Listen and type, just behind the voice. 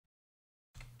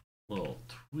little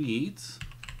tweet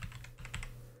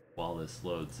while this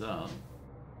loads up.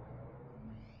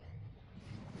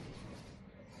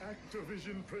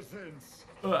 Activision presents.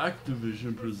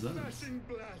 Activision presents. Smashing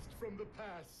blast from the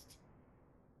past.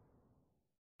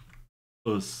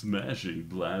 A smashing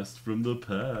blast from the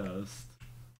past.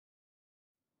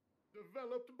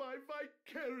 Developed by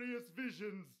Vicarious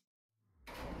Visions.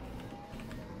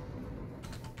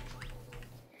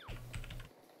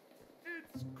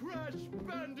 It's Crash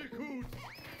Bandicoot.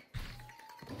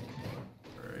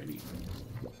 Alrighty.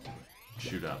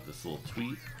 Shoot out this little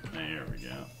tweet. There we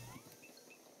go.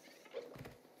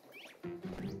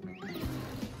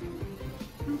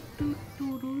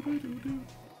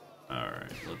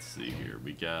 Alright, let's see here.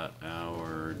 We got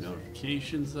our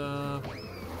notifications up. Our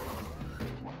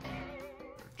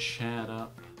chat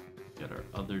up. Got our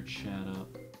other chat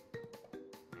up.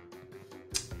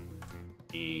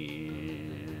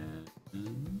 And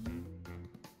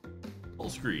full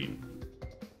screen.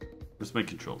 Where's my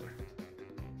controller?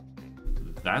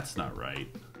 That's not right.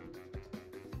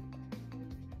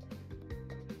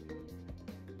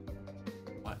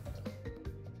 What?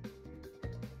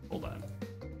 Hold on.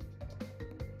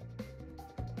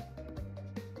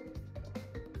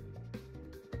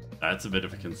 That's a bit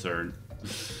of a concern.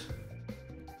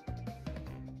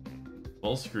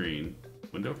 Full screen.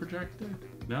 Window projector?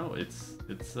 No, it's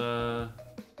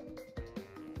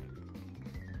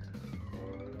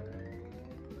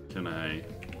Can I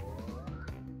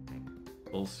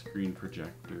full screen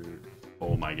projector?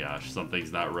 Oh my gosh,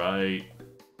 something's not right.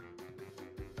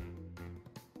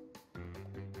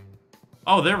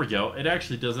 Oh, there we go. It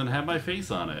actually doesn't have my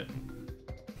face on it.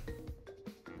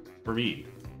 For me.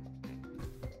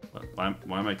 Why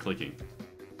am I clicking?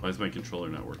 Why is my controller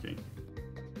not working?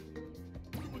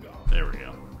 There we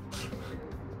go.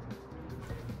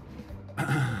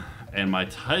 And my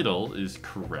title is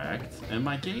correct, and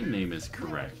my game name is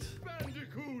correct.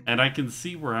 And I can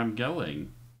see where I'm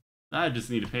going. I just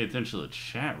need to pay attention to the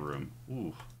chat room.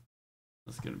 Ooh,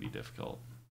 that's gonna be difficult.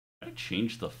 Can I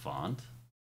change the font?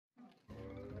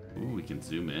 Ooh, we can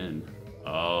zoom in.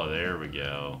 Oh, there we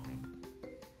go.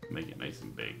 Make it nice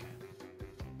and big.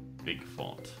 Big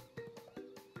font.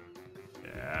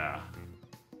 Yeah,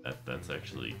 that's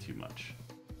actually too much.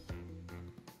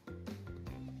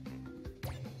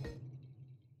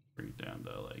 Bring it down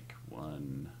to like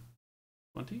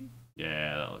 120.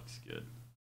 Yeah, that looks good.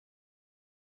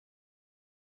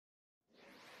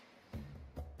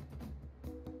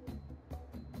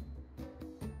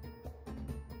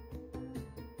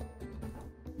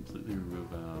 Completely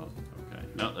remove out. Okay,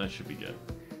 no, that should be good.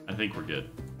 I think we're good.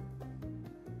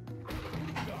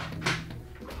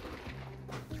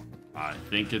 I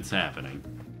think it's happening.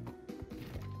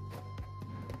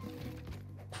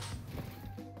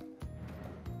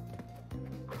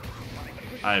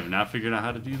 I have not figured out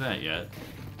how to do that yet.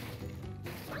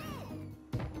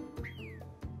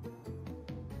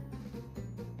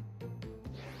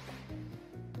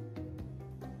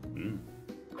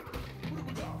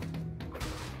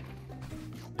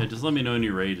 Yeah, just let me know when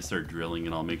you're ready to start drilling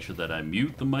and I'll make sure that I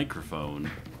mute the microphone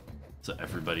so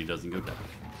everybody doesn't go deaf.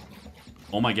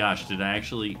 Oh my gosh, did I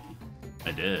actually?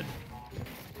 I did.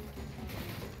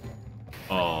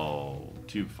 Oh,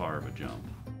 too far of a jump.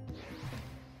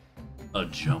 A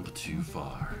jump too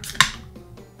far.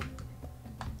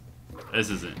 This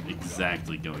isn't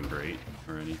exactly going great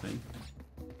or anything.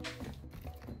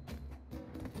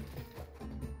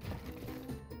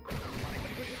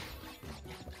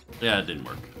 Yeah, it didn't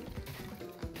work.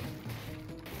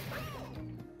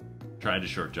 Tried a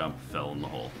short jump, fell in the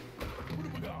hole.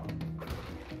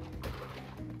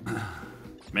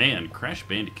 Man, Crash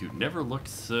Bandicoot never looked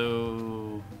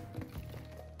so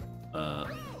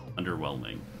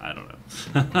underwhelming. I don't know.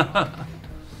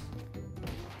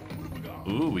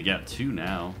 Ooh, we got 2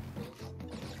 now.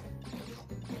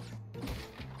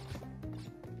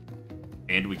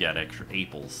 And we got extra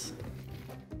apples.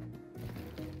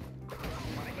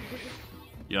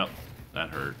 Yep, that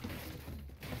hurt.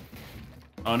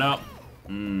 Oh no.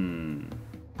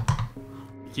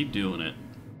 Keep doing it.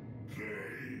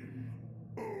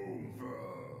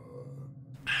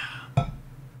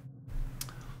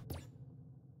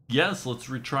 Yes, let's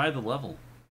retry the level.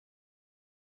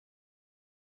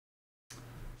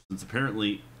 Since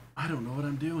apparently, I don't know what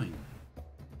I'm doing.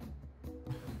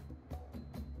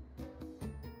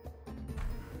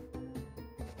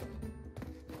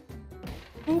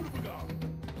 Boop.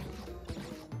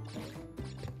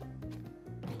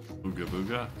 Booga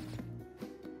booga.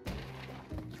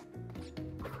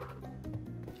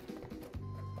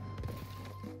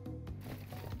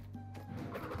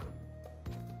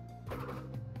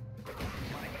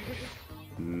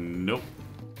 Nope.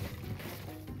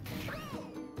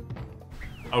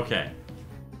 Okay.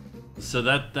 So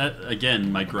that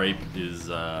again, my gripe is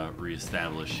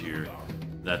reestablished here,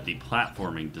 that the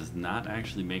platforming does not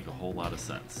actually make a whole lot of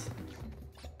sense.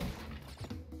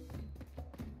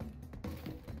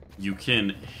 You can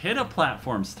hit a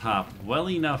platform's top well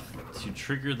enough to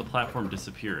trigger the platform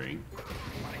disappearing,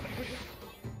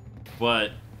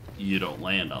 but you don't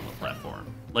land on the platform.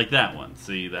 Like that one.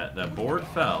 See, that board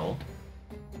fell,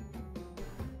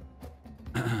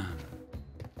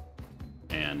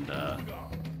 and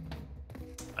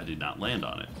I did not land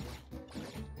on it.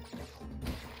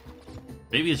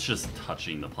 Maybe it's just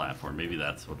touching the platform. Maybe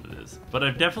that's what it is. But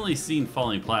I've definitely seen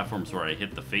falling platforms where I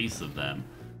hit the face of them,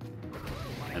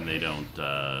 and they don't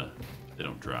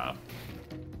drop.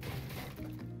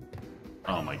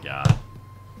 Oh my god.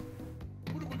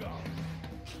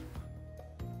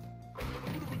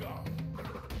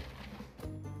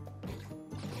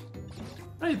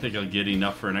 I didn't think I'll get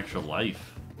enough for an extra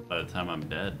life by the time I'm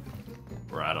dead.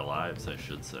 Or out of lives, I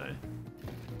should say.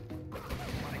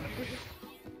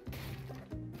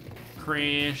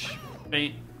 Crash.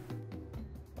 Bait.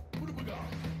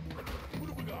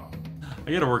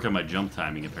 I gotta work on my jump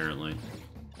timing, apparently.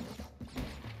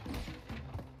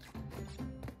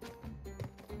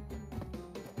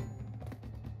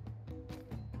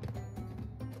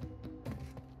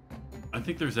 I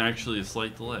think there's actually a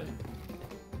slight delay.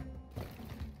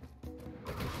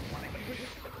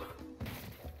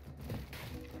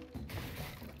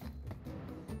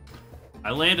 I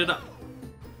landed up.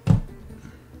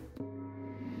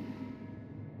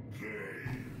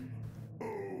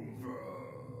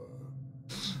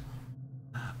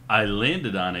 I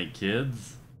landed on it,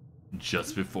 kids,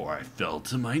 just before I fell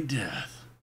to my death.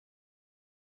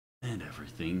 And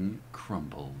everything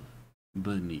crumbled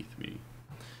beneath me.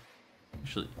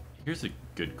 Actually, here's a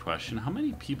good question. How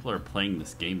many people are playing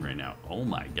this game right now? Oh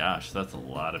my gosh, that's a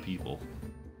lot of people.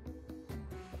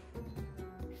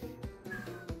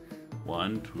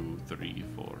 1, 2, 3,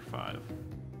 4, 5,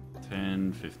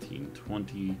 10, 15,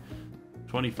 20,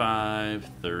 25,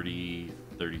 30,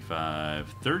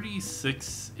 35,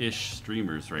 36-ish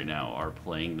streamers right now are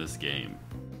playing this game.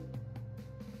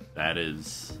 That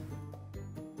is...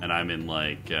 And I'm in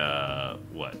like,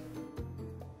 what?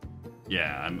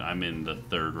 Yeah, I'm in the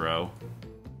third row.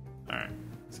 Alright,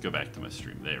 let's go back to my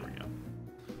stream. There we go.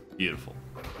 Beautiful.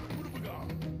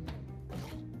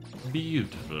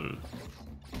 Beautiful.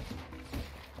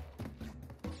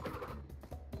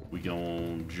 We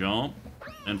gonna jump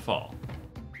and fall.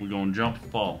 We gonna jump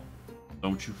and fall.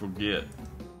 Don't you forget.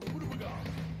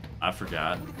 I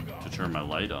forgot to turn my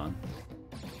light on.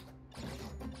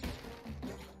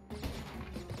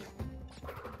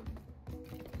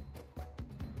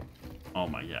 Oh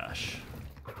my gosh.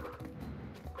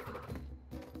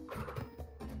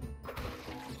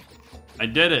 I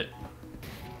did it!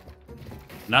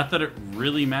 Not that it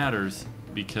really matters,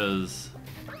 because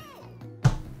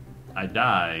I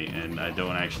die and I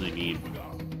don't actually need...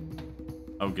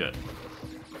 Oh, good.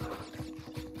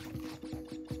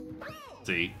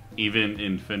 See, even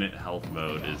infinite health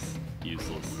mode is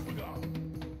useless.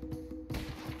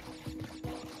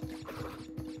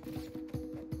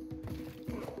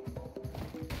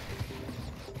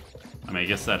 I mean, I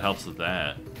guess that helps with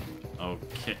that.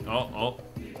 Okay. Oh.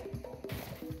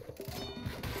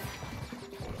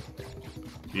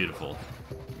 Beautiful.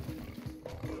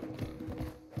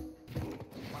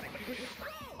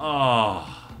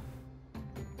 Oh.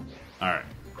 Alright.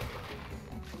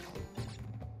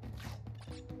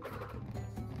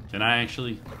 Can I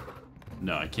actually...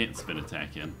 No, I can't spin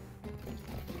attack in.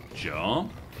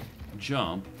 Jump.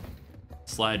 Jump.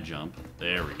 Slide jump.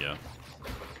 There we go.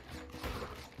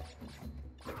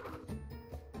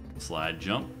 Slide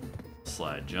jump.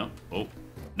 Slide jump. Oh.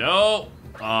 No!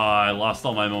 Oh, I lost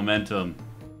all my momentum.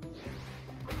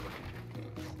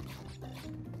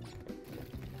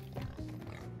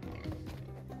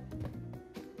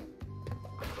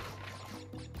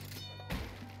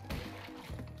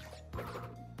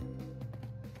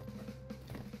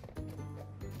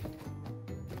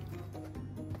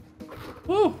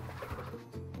 Woo!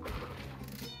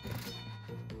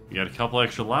 We got a couple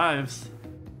extra lives,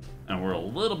 and we're a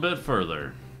little bit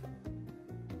further.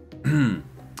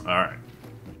 Alright.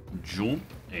 Jump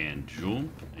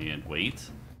and wait.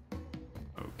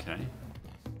 Okay.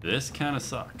 This kind of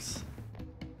sucks.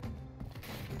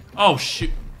 Oh,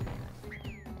 shoot!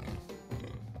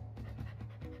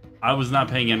 I was not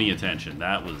paying any attention.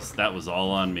 That was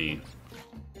all on me.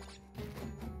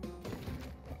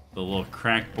 The little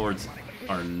crack boards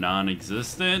are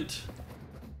non-existent.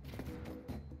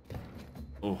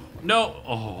 Oh, no!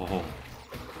 Oh.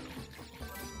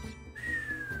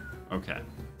 Okay.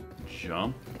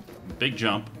 Jump. Big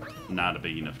jump. Not a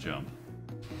big enough jump.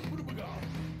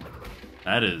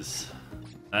 That is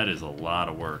a lot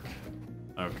of work.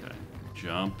 Okay.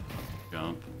 Jump.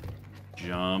 Jump.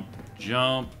 Jump.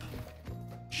 Jump.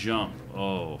 Jump.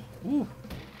 Oh. Woo.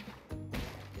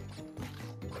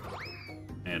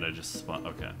 And I just spun.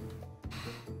 Okay.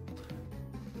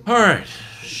 Alright.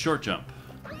 Short jump.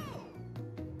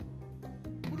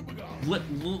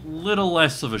 Little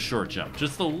less of a short jump.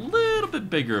 Just a little bit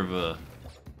bigger of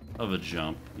a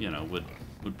jump. You know, would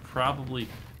probably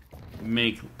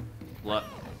make life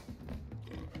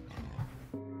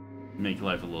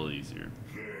a little easier.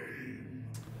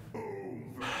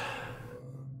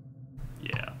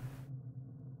 Yeah.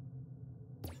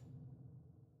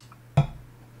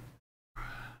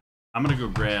 I'm gonna go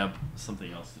grab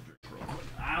something else to drink real quick.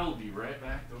 I'll be right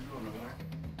back. Don't go nowhere.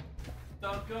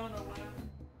 Don't go nowhere.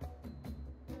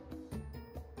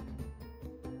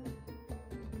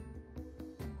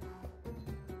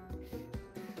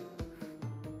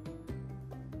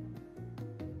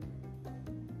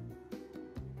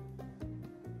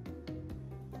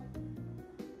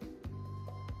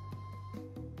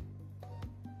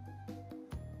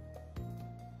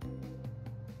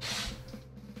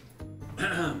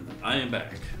 I am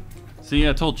back. See,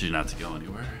 I told you not to go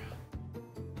anywhere.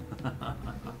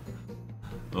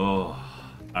 Oh,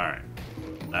 alright.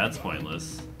 That's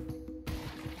pointless.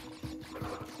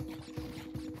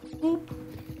 Boop.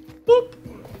 Boop.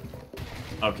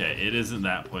 Okay, it isn't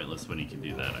that pointless when you can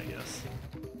do that, I guess.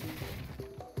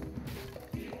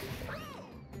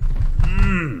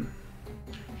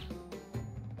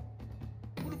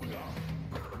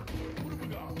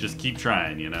 Just keep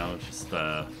trying, you know? Just,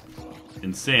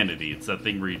 insanity. It's that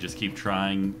thing where you just keep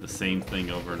trying the same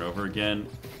thing over and over again.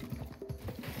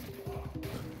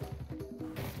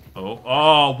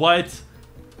 Oh, what?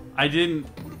 I didn't...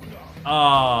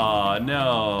 Oh,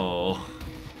 no.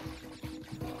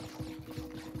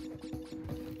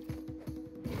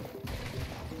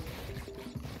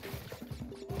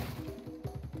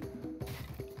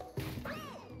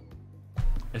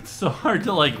 It's so hard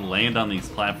to, like, land on these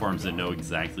platforms and know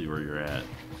exactly where you're at.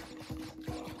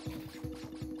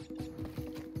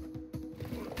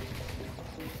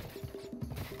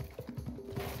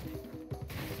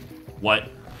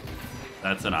 What?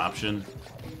 That's an option?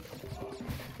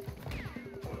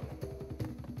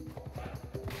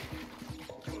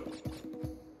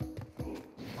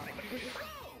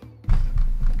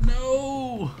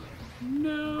 No!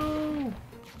 No!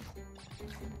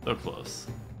 So close.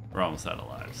 We're almost out of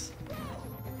lives.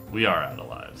 We are out of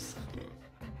lives.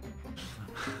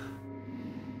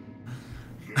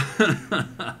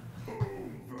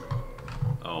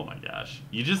 Oh my gosh.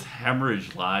 You just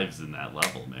hemorrhage lives in that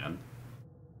level, man.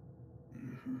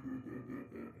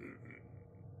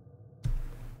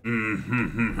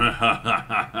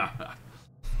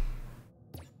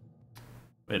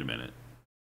 Wait a minute.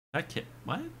 That kid.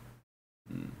 What?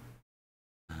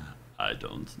 I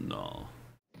don't know.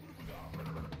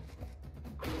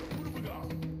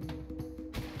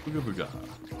 Booga booga.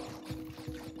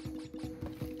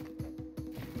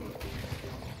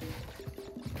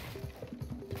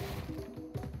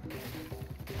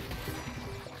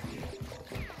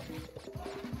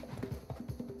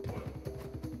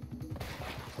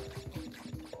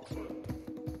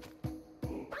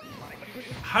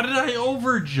 How did I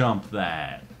overjump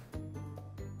that?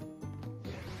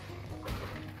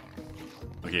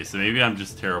 Okay, so maybe I'm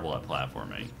just terrible at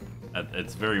platforming.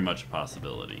 It's very much a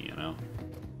possibility, you know?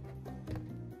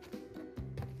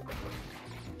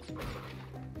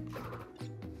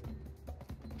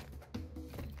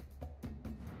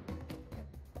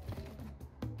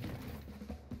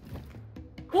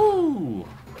 Woo! How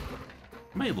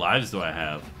many lives do I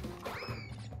have?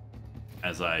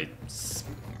 As I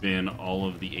spin all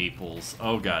of the apples.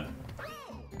 Oh god.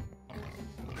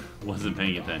 Wasn't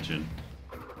paying attention.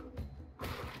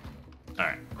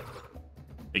 Alright.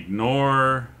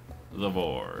 Ignore the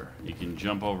boar. You can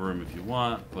jump over him if you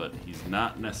want, but he's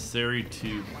not necessary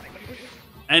to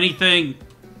anything.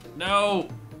 No!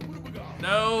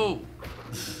 No!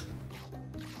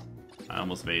 I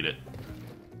almost made it.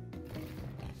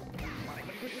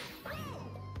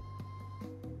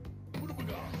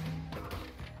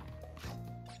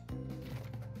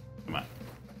 Come on.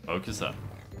 Focus up.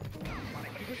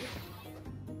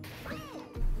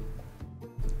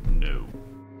 No.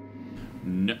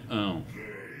 No. Oh.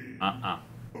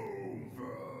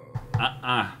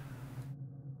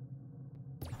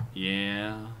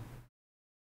 Yeah.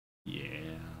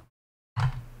 Yeah.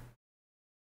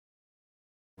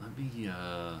 Let me,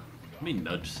 Let me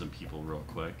nudge some people real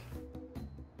quick.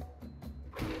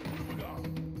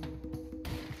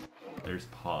 There's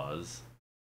pause.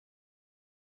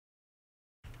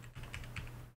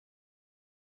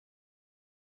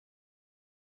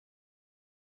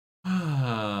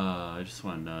 I just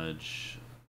want to nudge.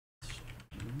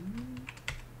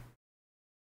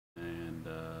 And,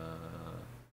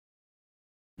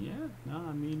 yeah, no,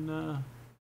 I mean,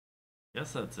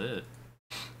 guess that's it.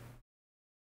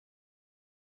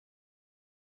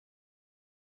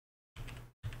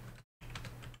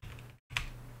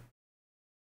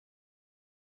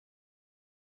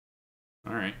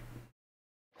 All right.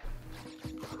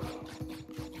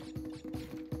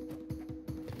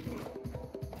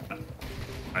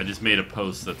 I just made a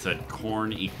post that said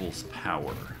corn equals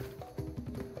power.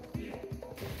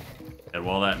 And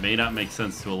while that may not make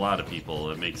sense to a lot of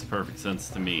people, it makes perfect sense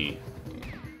to me.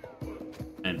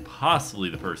 And possibly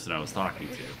the person I was talking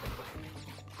to.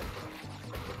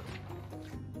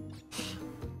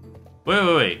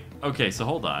 Wait. Okay, so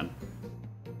hold on.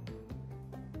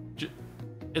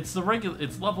 It's the regular,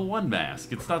 it's level 1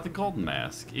 mask. It's not the golden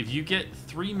mask. If you get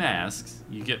 3 masks,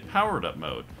 you get powered up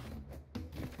mode.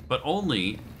 But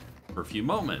only for a few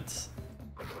moments.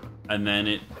 And then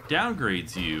it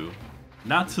downgrades you,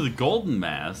 not to the golden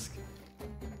mask,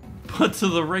 but to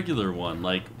the regular one.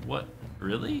 Like, what?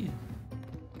 Really?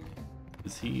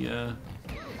 Is he, Oh,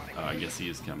 I guess he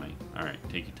is coming. Alright,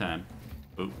 take your time.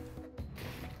 Boop.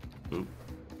 Boop.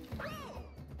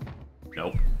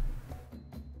 Nope.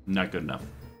 Not good enough.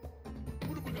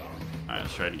 Alright,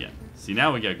 let's try it again. See,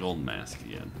 now we got golden mask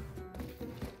again.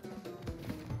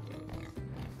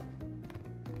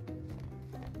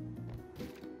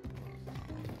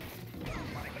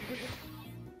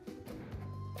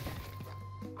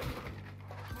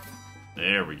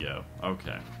 There we go.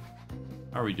 Okay.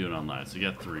 How are we doing online? So we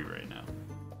got 3 right now.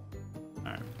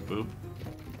 Alright, boop.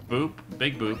 Boop.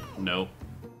 Big boop. Nope.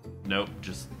 Nope.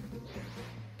 Just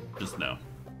no.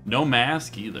 No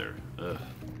mask either. Ugh.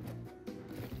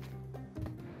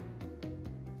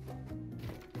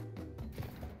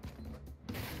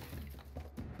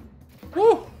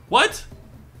 Woo! What?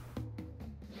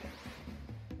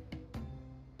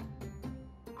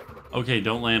 Okay,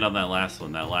 don't land on that last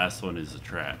one. That last one is a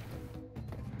trap.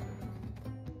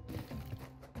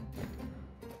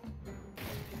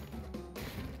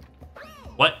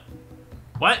 What?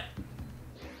 What?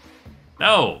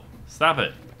 No! Stop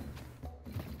it.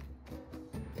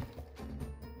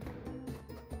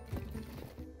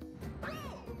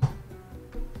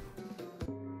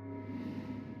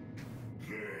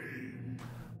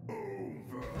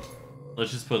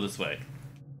 Let's just put it this way.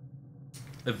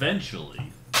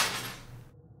 Eventually,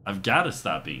 I've got to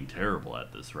stop being terrible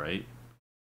at this, right?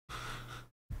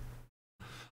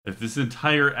 If this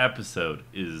entire episode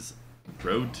is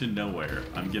road to nowhere,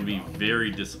 I'm going to be very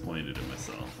disappointed in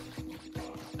myself.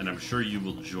 And I'm sure you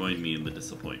will join me in the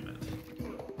disappointment.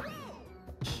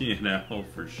 You know,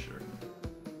 for sure.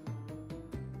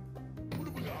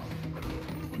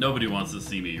 Nobody wants to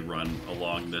see me run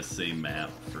along this same map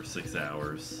for 6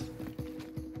 hours.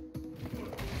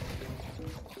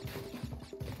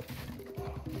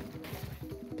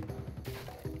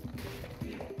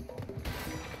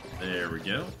 There we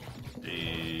go.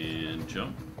 And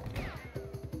jump.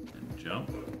 And jump.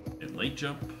 And late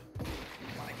jump.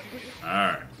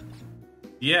 Alright.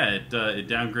 Yeah, it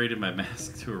downgraded my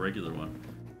mask to a regular one.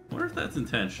 I wonder if that's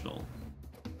intentional.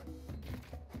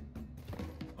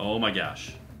 Oh my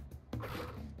gosh.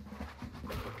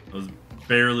 I was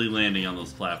barely landing on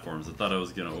those platforms. I thought I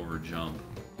was gonna overjump.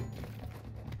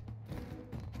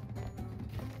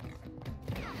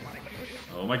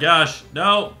 Oh my gosh.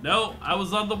 No, no, I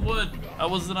was on the wood. I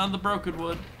wasn't on the broken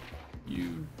wood.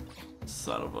 You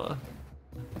son of a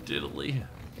diddly.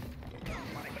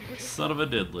 Son of a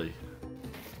diddly.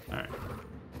 Alright.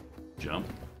 Jump.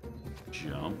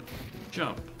 Jump.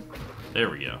 Jump.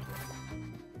 There we go.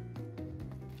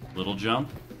 Little jump.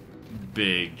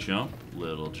 Big jump.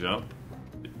 Little jump.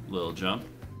 Little jump.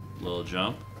 Little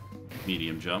jump.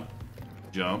 Medium jump.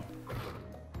 Jump.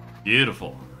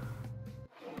 Beautiful.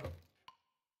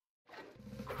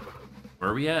 Where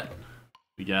are we at?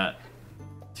 We got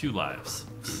 2 lives.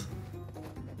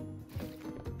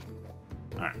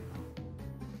 Alright.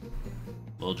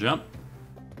 Little jump.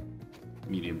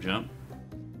 Medium jump.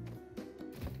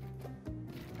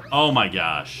 Oh my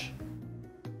gosh.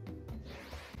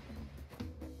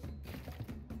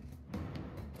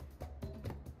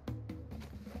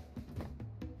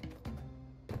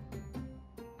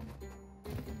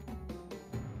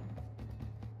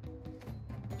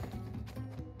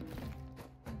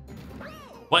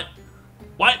 What?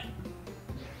 What?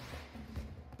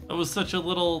 That was such a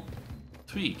little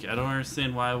tweak. I don't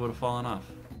understand why it would have fallen off.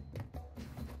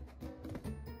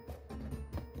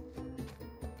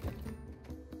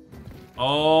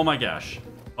 Oh my gosh.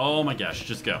 Oh my gosh,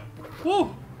 just go.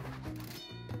 Woo!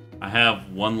 I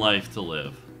have one life to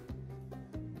live.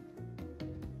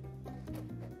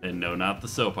 And no, not the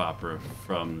soap opera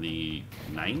from the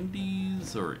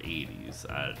 90s or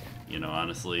 80s. You know,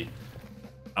 honestly,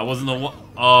 I wasn't the one.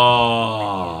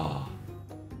 Oh.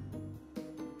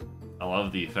 I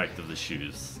love the effect of the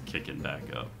shoes kicking back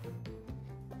up.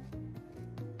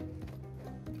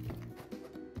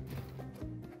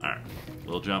 Alright,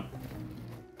 little jump.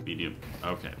 Medium.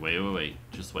 Okay, wait.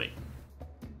 Just wait.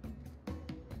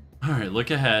 Alright,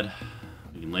 look ahead.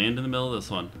 We can land in the middle of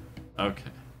this one. Okay.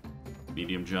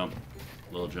 Medium jump.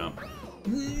 Little jump.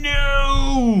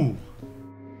 No!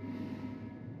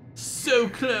 So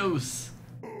close!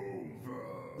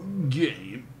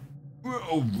 Game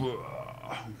over.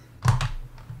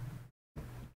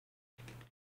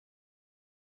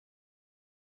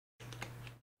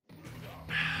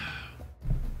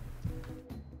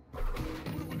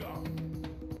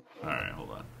 Alright, hold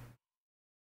on.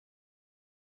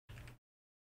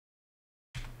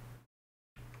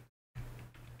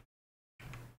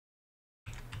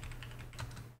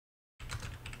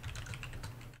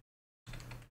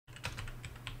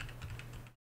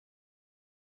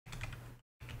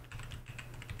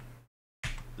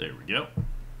 There we go.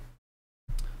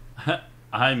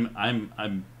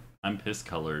 I'm piss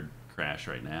colored Crash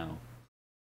right now.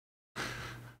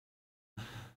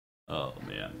 Oh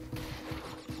man.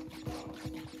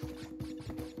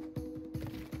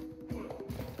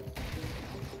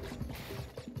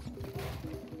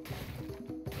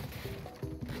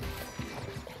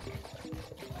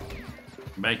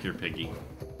 Come back here, Piggy.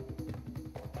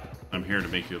 I'm here to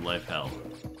make your life hell.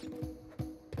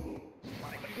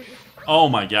 Oh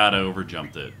my god, I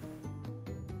overjumped it.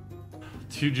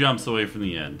 2 jumps away from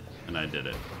the end, and I did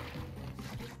it.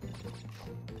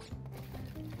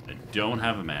 I don't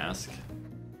have a mask.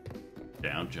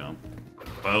 Down jump.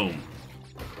 Boom.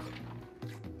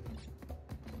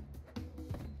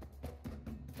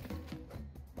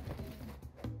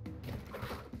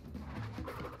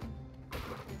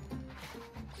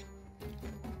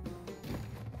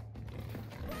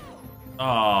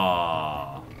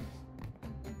 Aww.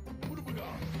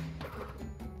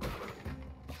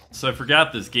 So I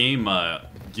forgot this game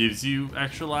gives you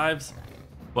extra lives,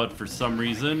 but for some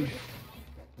reason,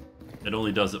 it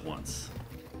only does it once.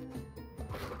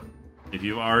 If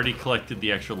you've already collected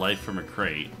the extra life from a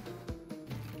crate,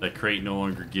 that crate no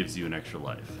longer gives you an extra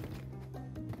life.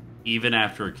 Even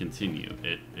after a continue,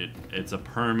 it's a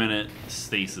permanent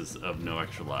stasis of no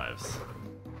extra lives.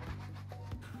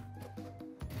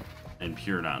 And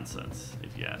pure nonsense,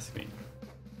 if you ask me.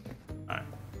 Alright.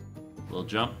 Little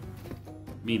jump.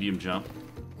 Medium jump.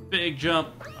 Big jump.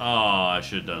 Oh, I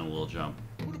should have done a little jump.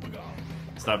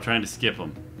 Stop trying to skip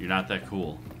them. You're not that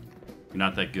cool. You're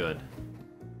not that good.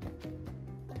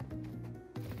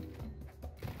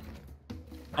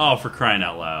 Oh, for crying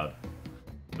out loud.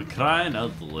 For crying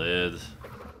out the lid.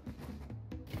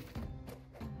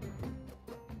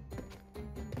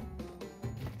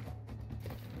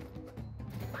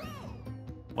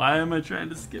 Why am I trying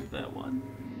to skip that one?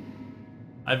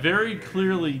 I very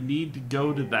clearly need to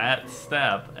go to that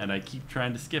step, and I keep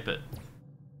trying to skip it.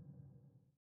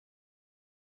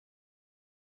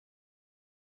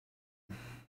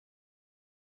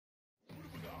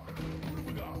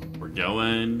 We're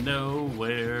going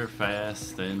nowhere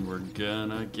fast, and we're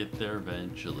gonna get there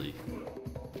eventually.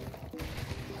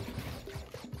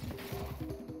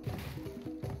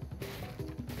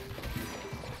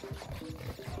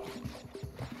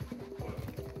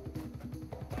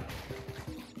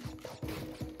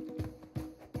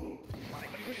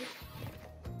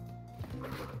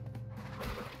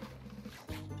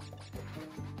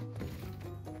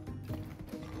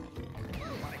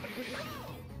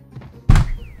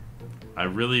 I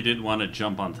really didn't want to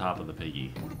jump on top of the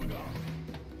piggy.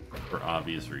 For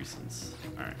obvious reasons.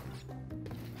 Alright.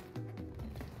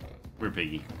 We're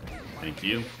piggy. Thank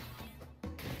you.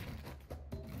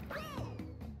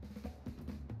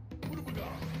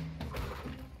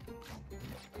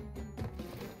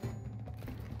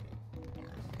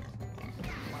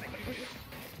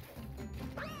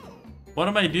 What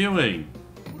am I doing?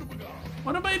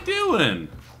 What am I doing?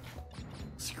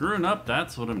 Screwing up,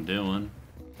 that's what I'm doing.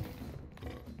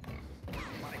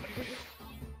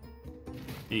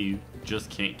 You just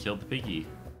can't kill the piggy.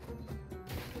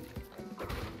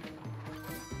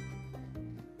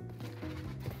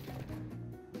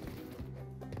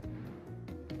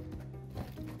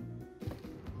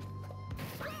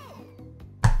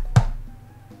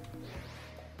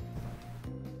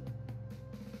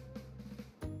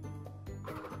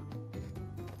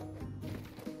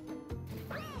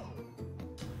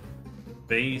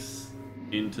 Face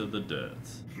into the dirt.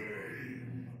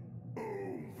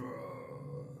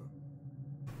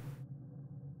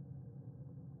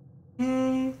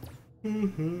 Game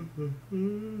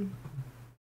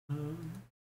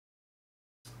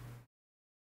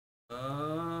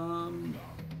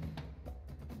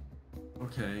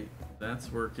Okay,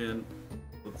 that's working.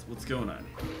 What's going on?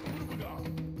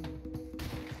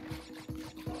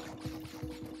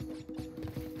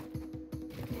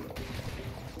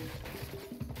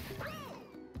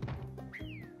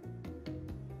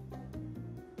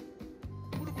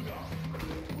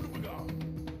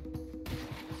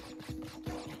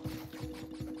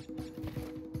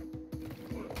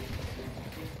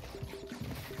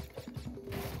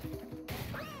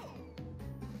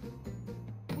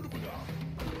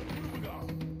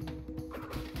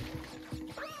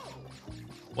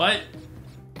 What?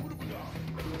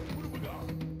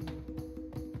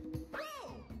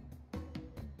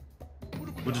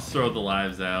 We'll just throw the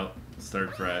lives out.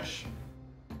 Start fresh.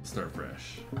 Start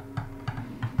fresh.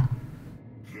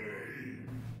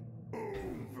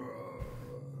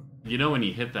 You know when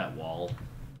you hit that wall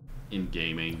in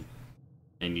gaming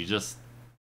and you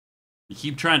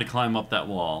keep trying to climb up that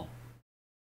wall,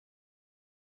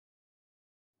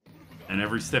 and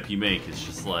every step you make is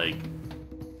just like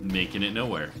making it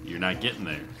nowhere. You're not getting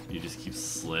there. You just keep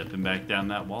slipping back down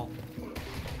that wall.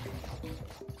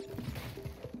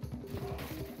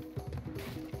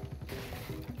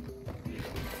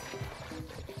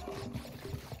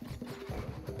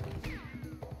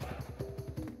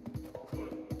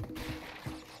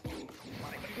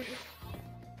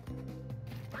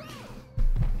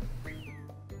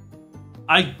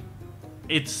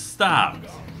 It stopped.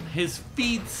 His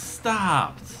feet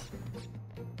stopped.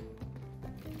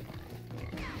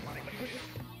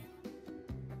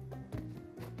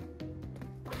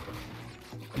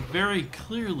 He very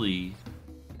clearly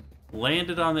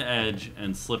landed on the edge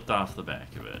and slipped off the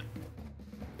back of it.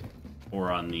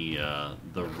 Or on the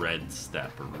red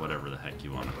step, or whatever the heck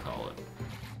you want to call it.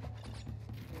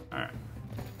 Alright.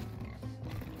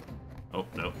 Oh,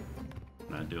 nope.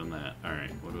 Not doing that.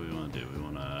 Alright, what do we want to do? We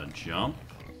want to jump,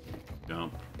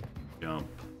 jump, jump,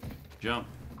 jump.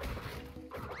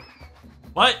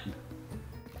 What?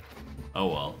 Oh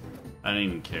well. I didn't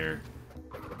even care.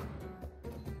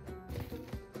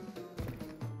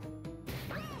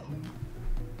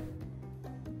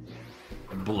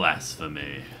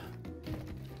 Blasphemy.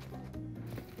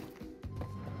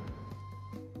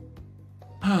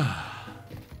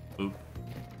 Boop.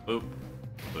 Boop.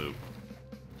 Boop.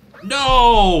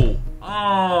 No! Oh,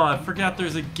 I forgot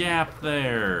there's a gap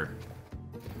there.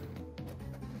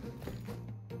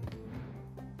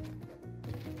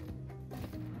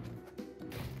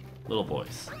 Little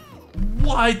boys.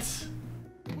 What?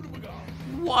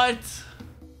 What?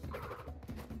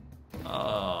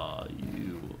 Oh,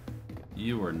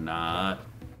 you are not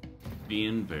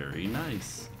being very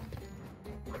nice.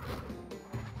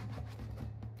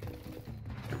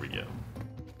 Here we go.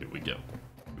 Here we go.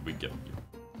 Here we go.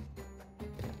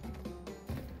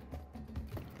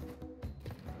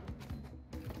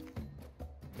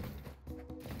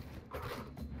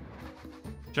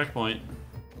 Checkpoint.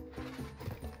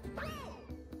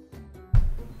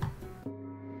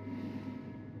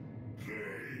 Game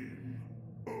over.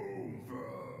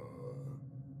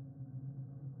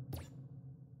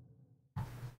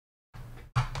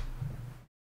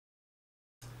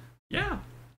 Yeah.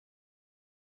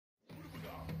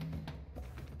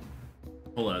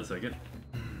 Hold on a second.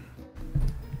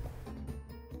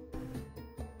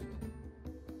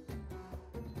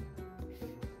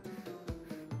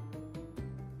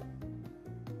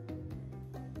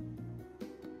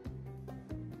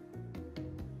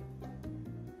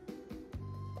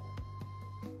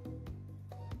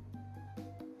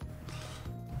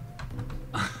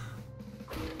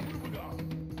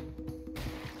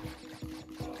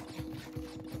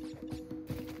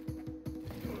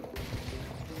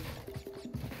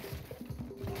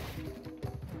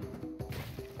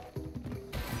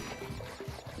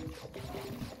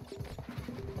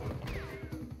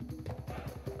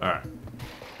 Alright.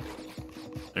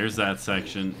 There's that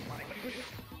section.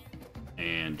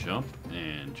 And jump,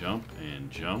 and jump,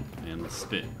 and jump, and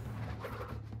spin.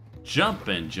 Jump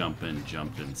and jump and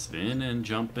jump and spin and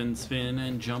jump and spin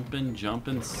and jump and jump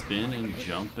and spin and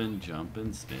jump and jump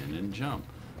and spin and jump.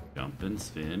 Jump and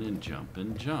spin and jump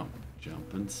and jump.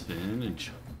 Jump and spin and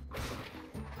jump.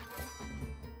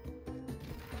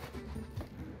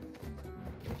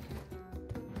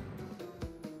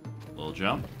 Little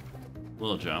jump.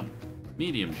 Little jump,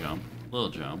 medium jump, little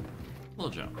jump,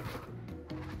 little jump.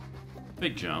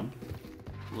 Big jump,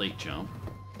 late jump,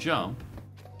 jump,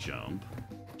 jump,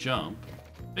 jump,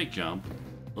 big jump,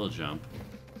 little jump,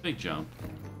 big jump,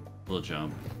 little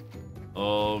jump.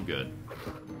 Oh, good.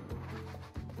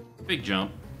 Big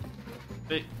jump.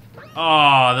 Big.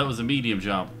 Oh, that was a medium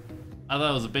jump. I thought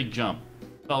it was a big jump.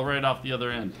 Fell right off the other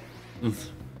end.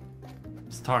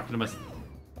 Just talking to myself.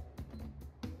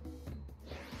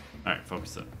 Alright,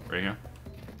 focus up. Right here.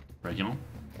 Right here.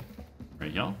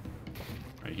 Right here.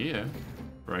 Right here.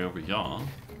 Right over here.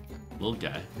 Little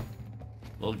guy.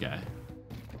 Little guy.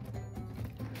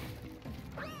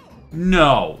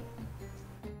 No!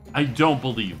 I don't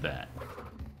believe that.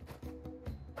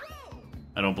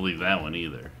 I don't believe that one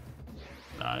either.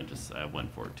 Nah, I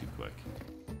went for it too quick.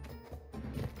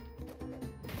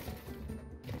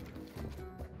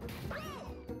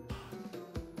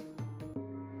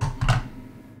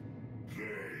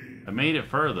 I made it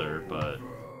further, but...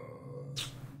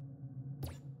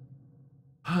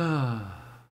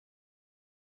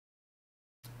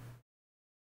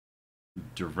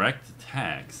 Direct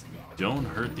attacks don't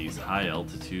hurt these high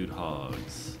altitude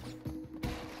hogs.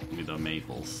 Give me the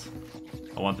maples.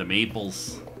 I want the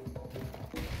maples.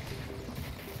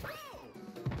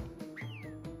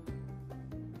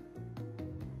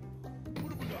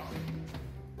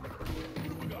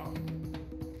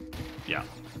 Yeah.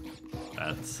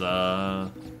 That's,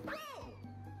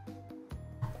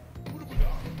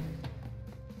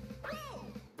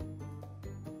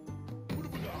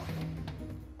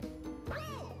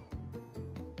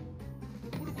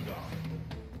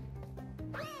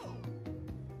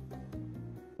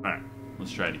 Alright.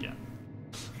 Let's try it again.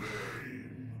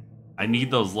 I need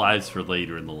those lives for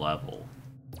later in the level.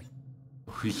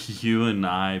 You and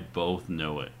I both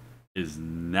know it is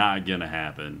not gonna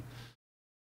happen.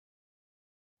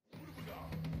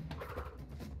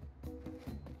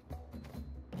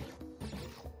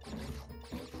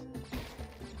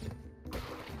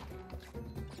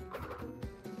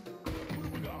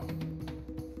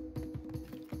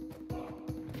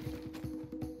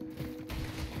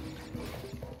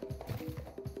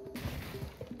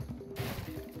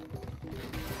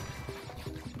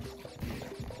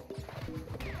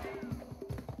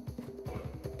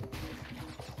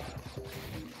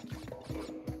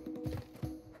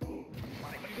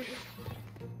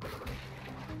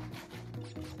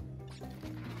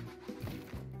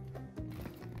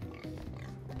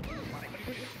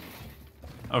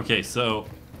 Okay, so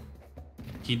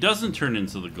he doesn't turn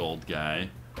into the gold guy,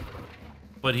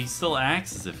 but he still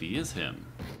acts as if he is him.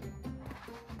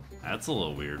 That's a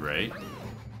little weird, right?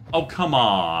 Oh, come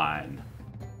on!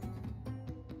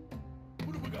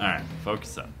 Alright,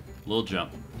 focus up. Little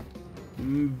jump.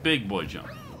 Big boy jump.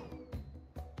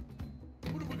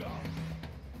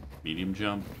 Medium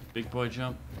jump. Big boy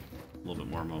jump. A little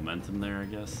bit more momentum there, I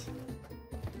guess.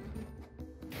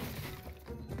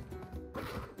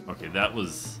 Okay, that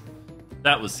was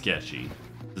sketchy,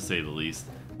 to say the least.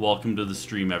 Welcome to the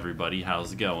stream, everybody.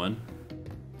 How's it going?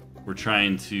 We're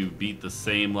trying to beat the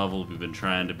same level we've been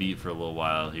trying to beat for a little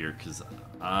while here, because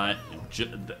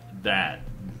that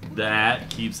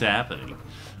keeps happening.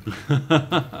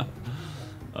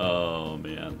 Oh,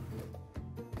 man.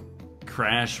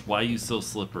 Crash, why are you so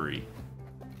slippery?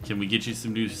 Can we get you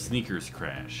some new sneakers,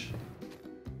 Crash?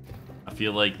 I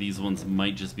feel like these ones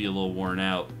might just be a little worn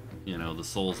out. You know, the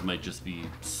soles might just be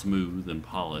smooth and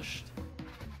polished.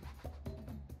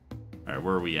 Alright,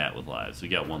 where are we at with lives? We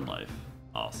got 1 life.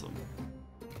 Awesome.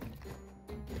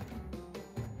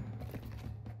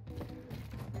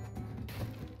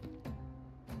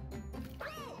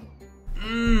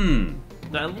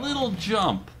 That little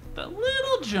jump. That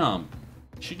little jump.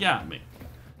 She got me.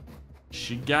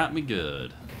 She got me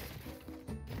good.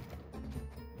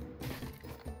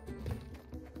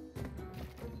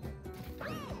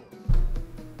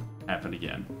 Happened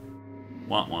again.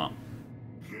 Womp womp.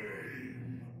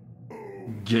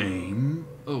 Game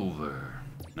over.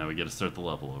 Now we gotta start the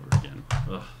level over again.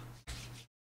 Ugh.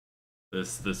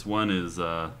 This one is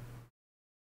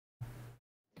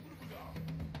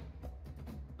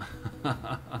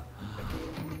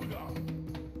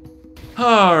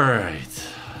Alright.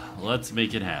 Let's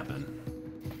make it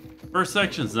happen. First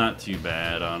section's not too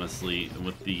bad, honestly,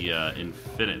 with the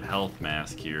infinite health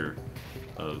mask here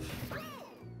of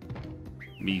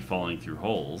me falling through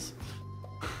holes.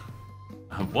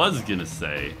 I was gonna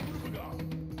say,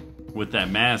 with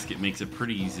that mask, it makes it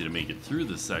pretty easy to make it through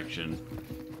this section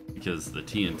because the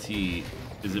TNT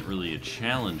isn't really a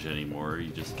challenge anymore. You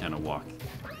just kind of walk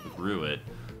through it.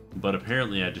 But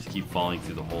apparently I just keep falling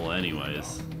through the hole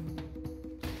anyways.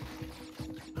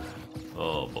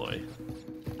 Oh boy.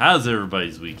 How's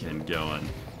everybody's weekend going?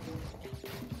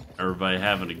 Everybody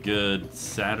having a good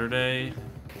Saturday?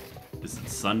 Is it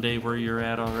Sunday where you're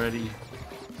at already?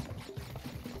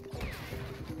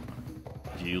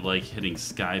 Do you like hitting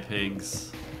sky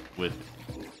pigs with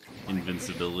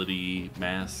invincibility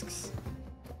masks?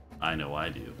 I know I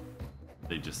do.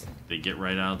 They get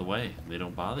right out of the way. They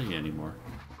don't bother you anymore.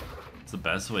 It's the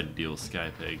best way to deal with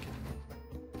sky pig.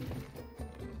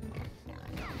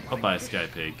 I'll buy a sky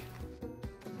pig.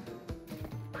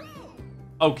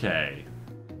 Okay.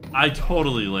 I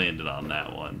totally landed on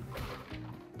that one.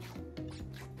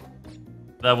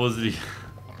 That was the...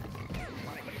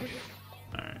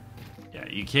 Alright. Yeah,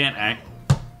 you can't act...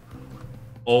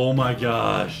 Oh my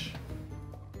gosh.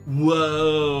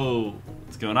 Whoa.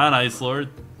 What's going on, Ice Lord?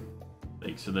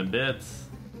 Thanks for them bits.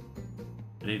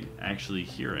 I didn't actually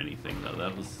hear anything, though.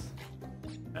 That was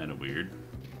kind of weird.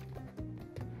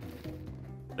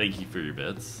 Thank you for your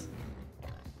bits.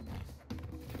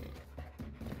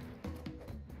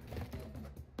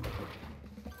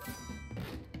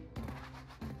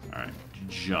 Alright,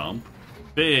 jump.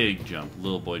 Big jump.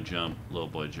 Little boy jump. Little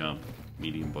boy jump.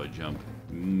 Medium boy jump.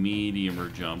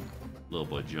 Mediumer jump. Little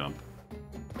boy jump.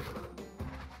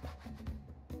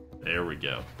 There we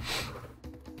go.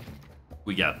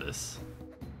 We got this.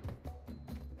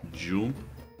 Jump.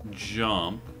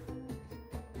 Jump.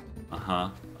 Uh-huh.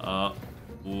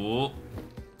 Whoa.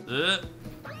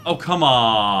 Oh, come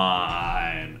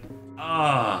on!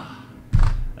 Ah.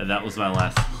 And that was my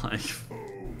last life.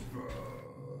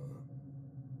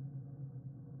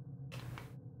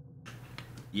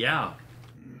 Yeah.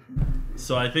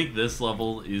 So I think this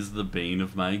level is the bane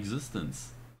of my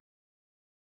existence.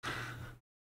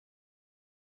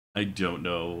 I don't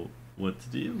know what to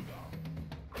do.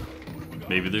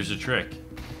 Maybe there's a trick.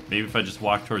 Maybe if I just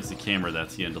walk towards the camera,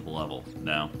 that's the end of the level.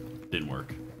 No, didn't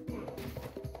work.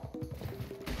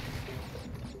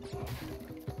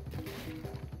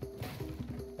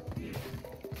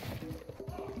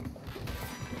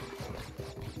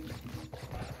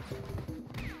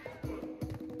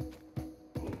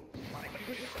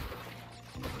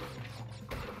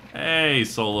 Hey,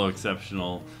 solo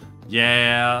exceptional.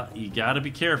 Yeah, you gotta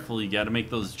be careful. You gotta make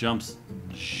those jumps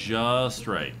just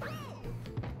right.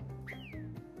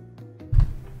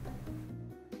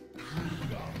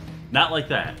 Not like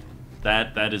that.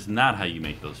 That is not how you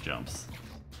make those jumps.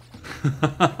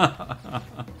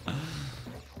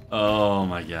 Oh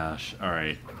my gosh.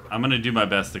 Alright. I'm gonna do my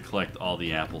best to collect all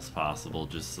the apples possible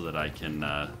just so that I can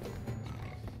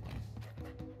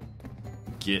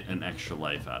get an extra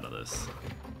life out of this.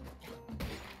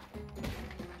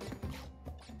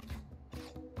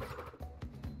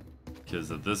 Because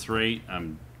at this rate,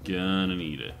 I'm gonna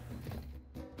need it.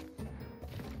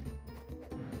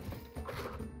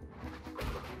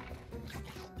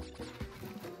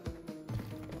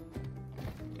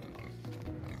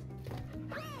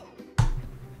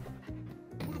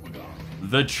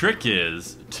 The trick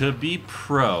is to be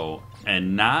pro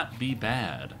and not be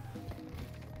bad.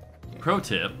 Pro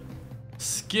tip,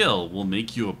 skill will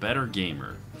make you a better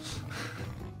gamer.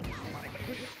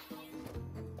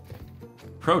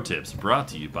 Pro tips brought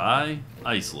to you by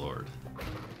Ice Lord.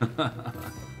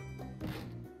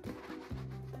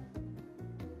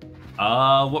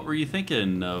 What were you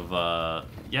thinking of,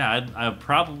 yeah, I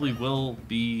probably will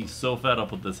be so fed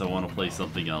up with this I want to play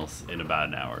something else in about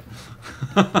an hour.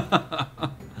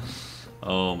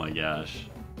 Oh my gosh.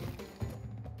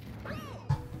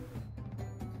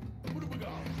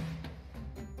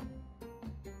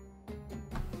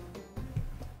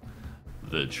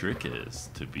 The trick is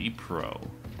to be pro.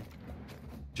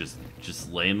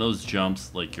 Just laying those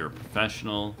jumps like you're a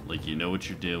professional, like you know what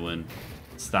you're doing.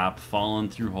 Stop falling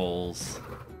through holes.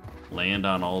 Land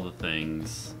on all the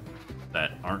things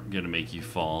that aren't gonna make you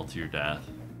fall to your death.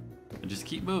 And just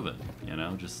keep moving, you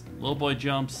know? Just little boy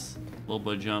jumps, little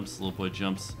boy jumps, little boy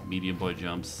jumps, medium boy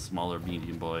jumps, smaller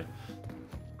medium boy.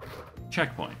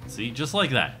 Checkpoint. See? Just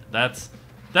like that. That's...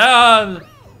 that.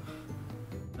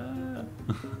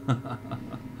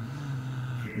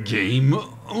 Game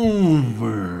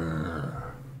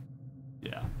over.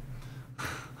 Yeah.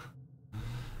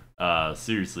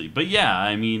 Seriously, but yeah,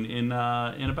 I mean, in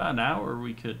about an hour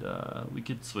we could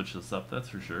switch this up. That's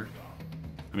for sure.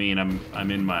 I mean,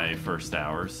 I'm in my first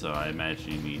hour, so I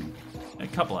imagine you mean a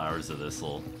couple hours of this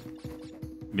will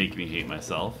make me hate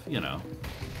myself, you know,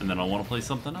 and then I'll want to play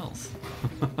something else.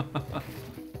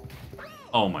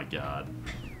 Oh my god.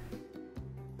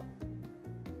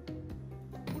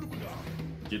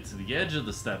 Get to the edge of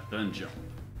the step, then jump.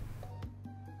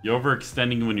 You're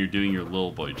overextending when you're doing your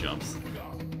little boy jumps.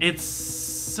 It's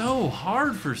so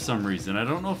hard for some reason. I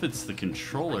don't know if it's the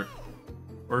controller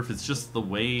or if it's just the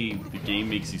way the game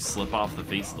makes you slip off the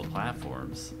face of the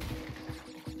platforms.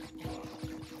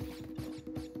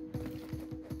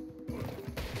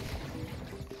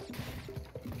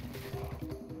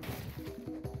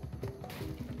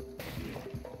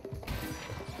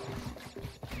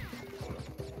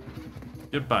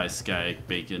 Goodbye, Sky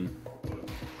Bacon.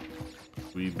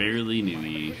 We barely knew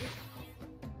ye.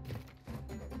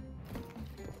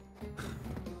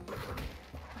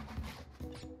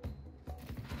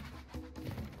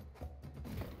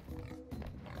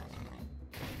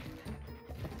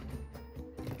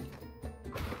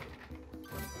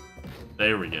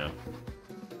 There we go.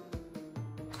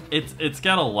 It's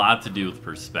got a lot to do with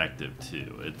perspective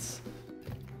too.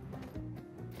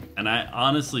 And I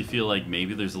honestly feel like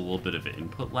maybe there's a little bit of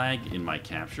input lag in my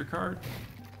capture card.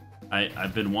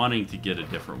 I've been wanting to get a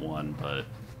different one, but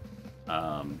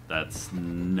that's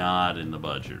not in the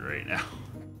budget right now.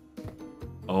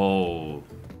 Oh,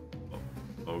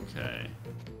 okay.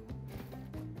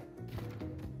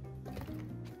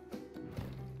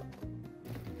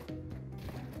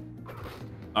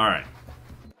 All right.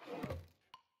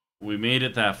 We made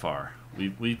it that far.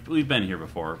 We've been here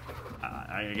before.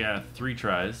 I got 3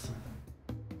 tries.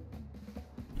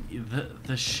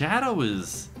 The shadow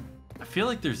is... I feel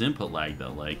like there's input lag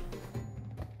though. Like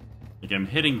I'm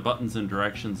hitting buttons and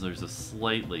directions. There's a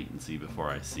slight latency before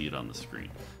I see it on the screen.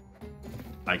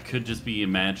 I could just be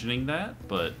imagining that,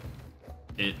 but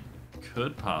it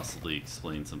could possibly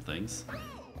explain some things.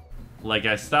 Like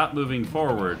I stopped moving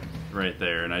forward right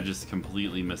there, and I just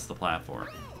completely missed the platform.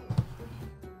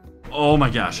 Oh my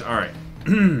gosh! All right.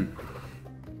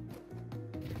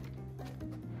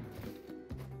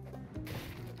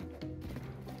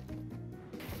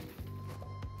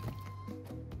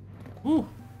 Whew.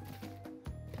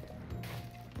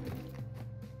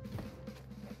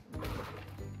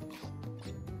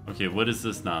 Okay, what is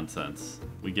this nonsense?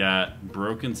 We got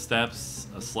broken steps,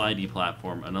 a slidey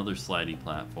platform, another slidey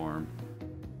platform.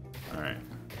 Alright.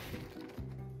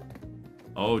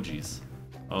 Oh, jeez.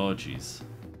 Oh, jeez.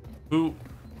 Who?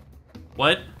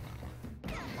 What?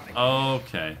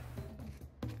 Okay.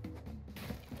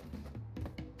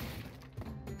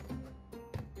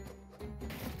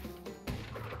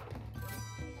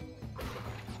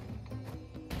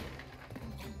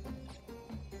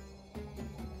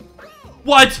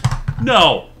 What?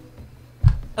 No!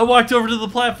 I walked over to the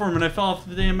platform and I fell off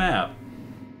the damn map.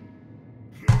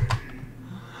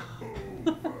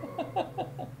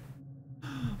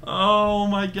 Oh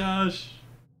my gosh.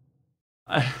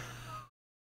 The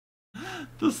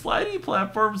slidey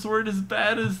platforms weren't as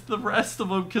bad as the rest of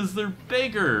them because they're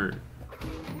bigger.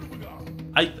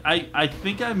 I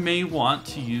think I may want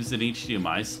to use an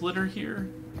HDMI splitter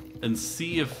here and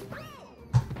see if...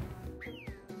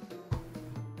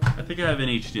 I think I have an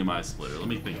HDMI splitter. Let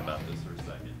me think about this for a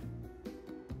second.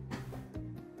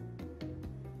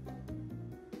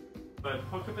 If I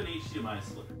hook up an HDMI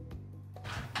splitter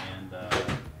and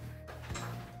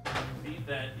feed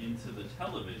that into the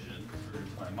television or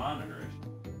into my monitor.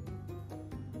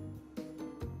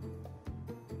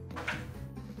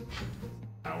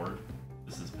 Powered.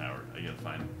 This is powered. I gotta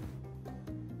find it.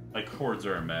 My cords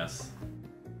are a mess.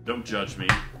 Don't judge me.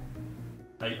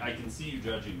 I can see you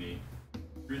judging me.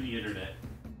 Through the internet.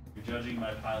 You're judging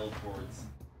my pile of cords.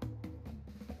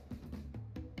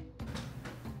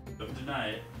 Don't deny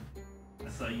it. I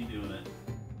saw you doing it.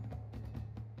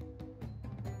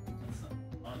 That's not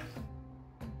fun.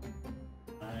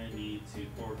 I need to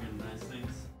organize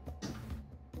things.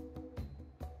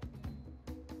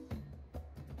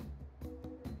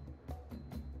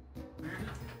 Where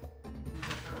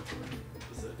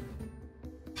is it?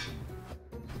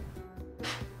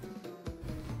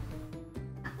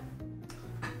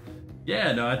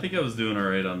 Yeah, no, I think I was doing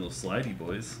alright on those slidey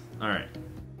boys. Alright.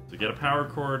 So get a power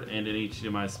cord and an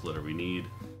HDMI splitter. We need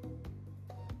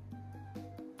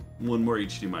one more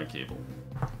HDMI cable.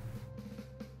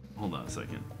 Hold on a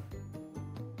second.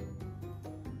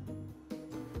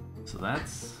 So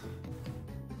that's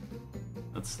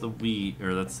the Wii,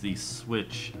 or that's the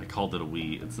Switch. I called it a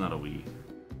Wii. It's not a Wii.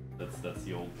 That's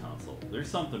the old console. There's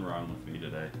something wrong with me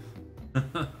today.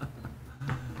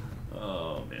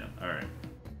 Oh man. Alright.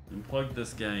 Plug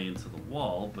this guy into the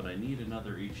wall, but I need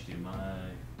another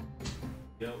HDMI.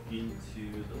 Go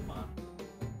into the monitor.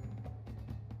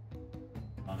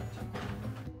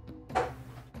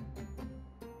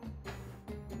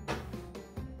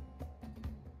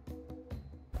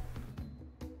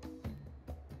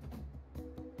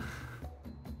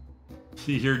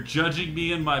 You're judging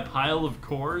me in my pile of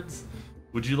cords?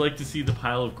 Would you like to see the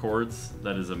pile of cords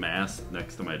that is amassed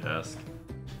next to my desk?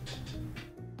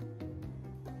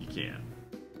 You can.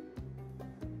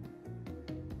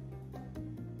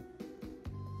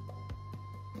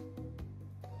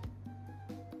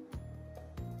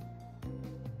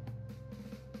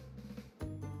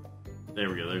 There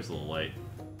we go, there's a little light.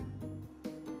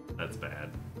 That's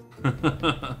bad.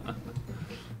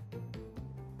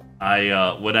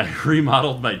 When I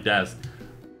remodeled my desk,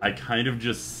 I kind of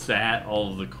just sat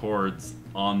all of the cords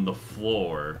on the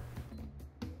floor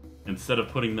instead of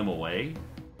putting them away.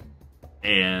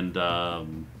 And that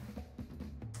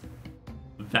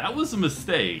was a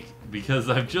mistake because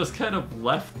I've just kind of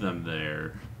left them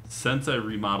there since I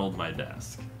remodeled my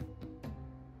desk.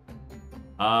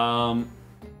 That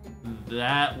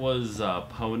was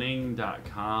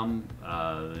poning.com.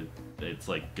 It's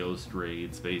like ghost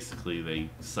raids. Basically, they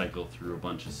cycle through a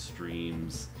bunch of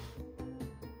streams.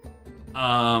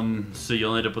 So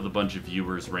you'll end up with a bunch of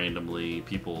viewers randomly.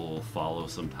 People follow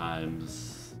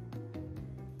sometimes.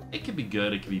 It could be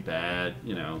good, it could be bad.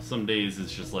 You know, some days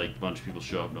it's just like a bunch of people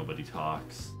show up, nobody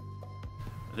talks.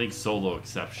 I think Solo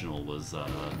Exceptional was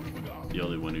the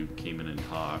only one who came in and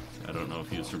talked. I don't know if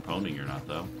he was from Poning or not,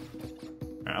 though.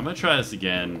 Alright, I'm gonna try this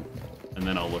again, and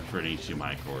then I'll look for an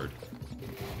HDMI cord.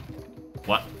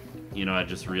 What? You know, I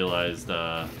just realized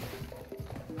I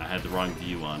had the wrong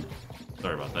view on.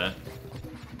 Sorry about that.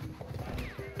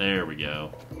 There we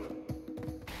go.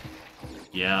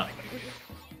 Yeah.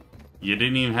 You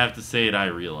didn't even have to say it, I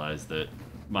realized it.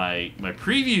 My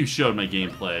preview showed my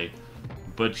gameplay,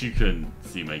 but you couldn't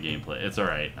see my gameplay. It's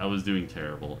alright, I was doing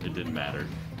terrible. It didn't matter.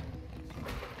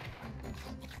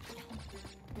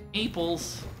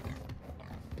 Apples.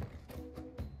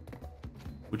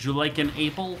 Would you like an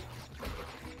apple?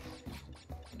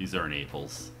 These aren't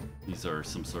apples. These are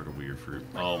some sort of weird fruit.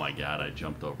 Oh my god, I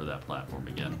jumped over that platform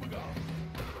again.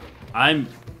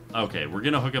 Okay, we're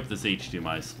gonna hook up this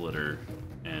HDMI splitter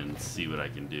and see what I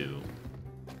can do.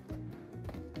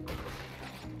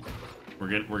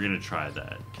 We're gonna try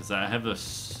that, because I have a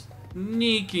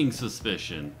sneaking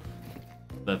suspicion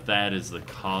that that is the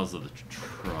cause of the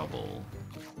trouble.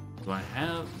 Do I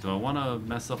want to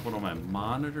mess up one of my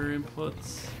monitor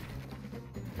inputs?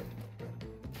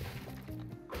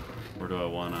 Or do I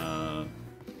want to...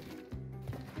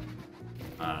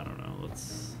 I don't know,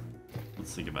 let's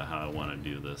think about how I want to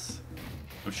do this.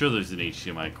 I'm sure there's an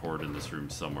HDMI cord in this room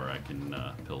somewhere I can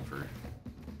pilfer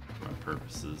for my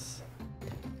purposes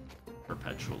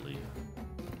perpetually.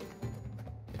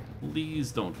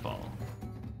 Please don't fall.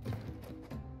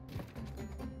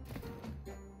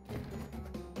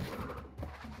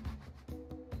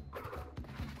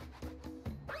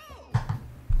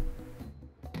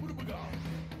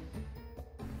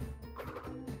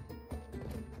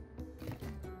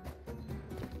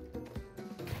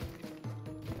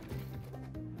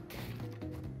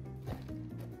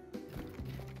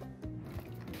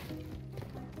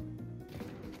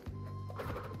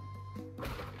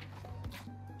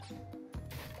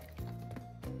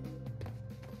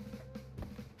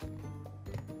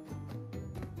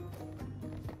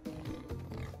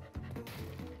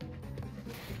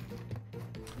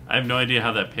 I have no idea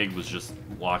how that pig was just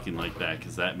walking like that,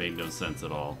 because that made no sense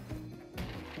at all.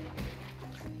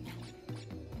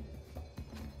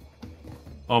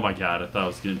 Oh my god, I thought I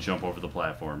was going to jump over the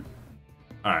platform.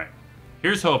 Alright.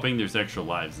 Here's hoping there's extra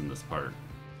lives in this part.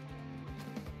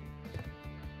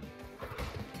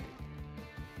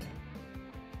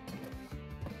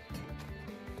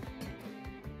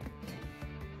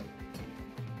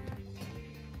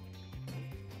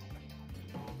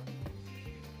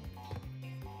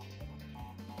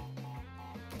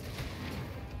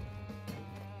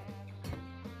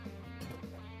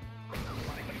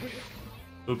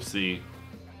 Oopsie.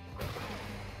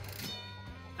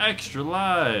 Extra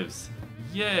lives!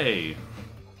 Yay!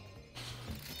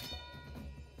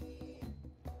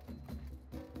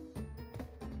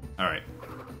 Alright.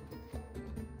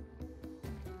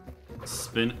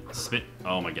 Spin.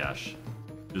 Oh my gosh.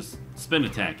 Just spin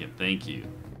attack it. Thank you.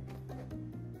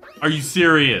 Are you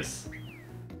serious?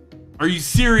 Are you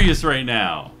serious right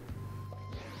now?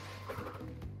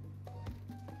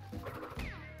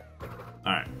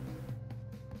 Alright.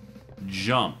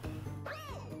 Jump.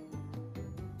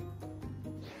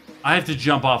 I have to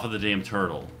jump off of the damn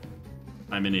turtle.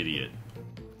 I'm an idiot.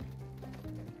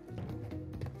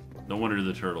 No wonder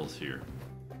the turtle's here.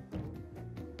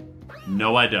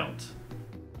 No, I don't.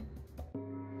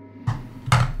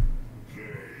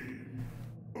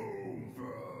 Game over.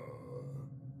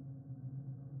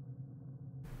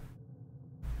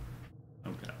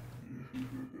 Okay.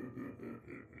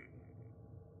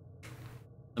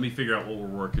 Let me figure out what we're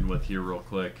working with here real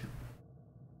quick.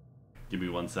 Give me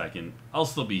 1 second. I'll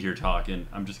still be here talking.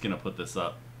 I'm just gonna put this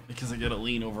up because I gotta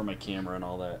lean over my camera and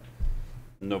all that.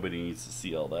 Nobody needs to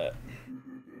see all that.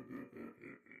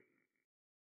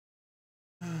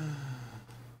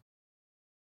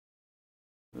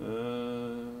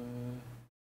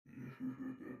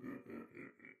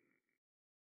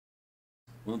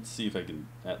 Let's see if I can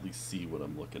at least see what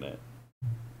I'm looking at.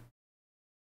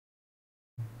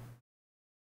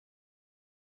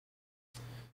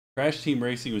 Crash Team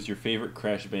Racing was your favorite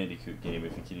Crash Bandicoot game,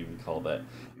 if you can even call that.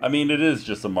 I mean, it is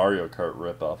just a Mario Kart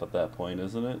ripoff at that point,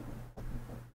 isn't it?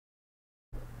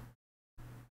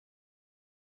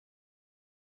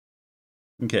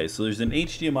 Okay, so there's an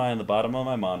HDMI on the bottom of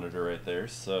my monitor right there,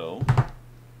 so I'm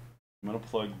going to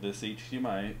plug this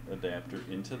HDMI adapter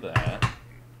into that.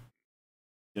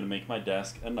 It's going to make my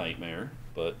desk a nightmare,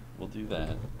 but we'll do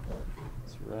that.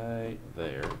 It's right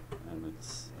there, and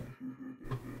it's...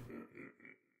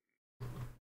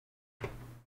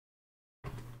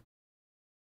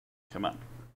 Come on.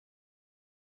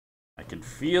 I can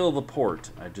feel the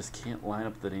port. I just can't line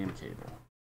up the damn cable.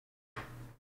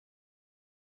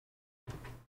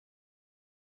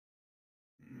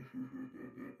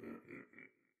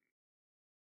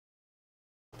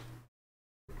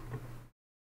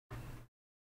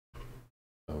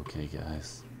 Okay,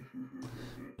 guys.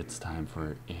 It's time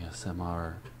for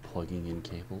ASMR plugging in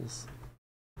cables.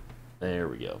 There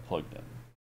we go. Plugged in.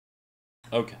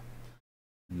 Okay.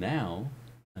 Now,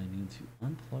 I need to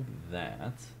unplug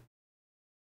that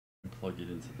and plug it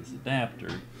into this adapter,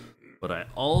 but I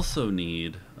also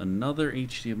need another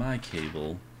HDMI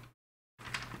cable.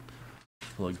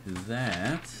 Plug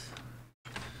that.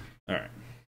 Alright,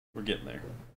 we're getting there.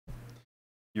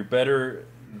 You're better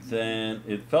than...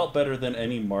 It felt better than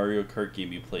any Mario Kart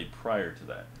game you played prior to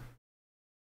that.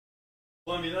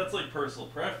 Well, I mean, that's like personal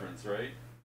preference, right?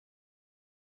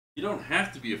 You don't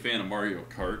have to be a fan of Mario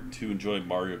Kart to enjoy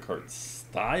Mario Kart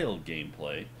style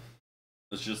gameplay.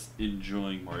 It's just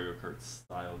enjoying Mario Kart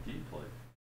style gameplay.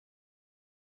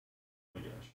 Oh my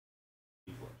gosh.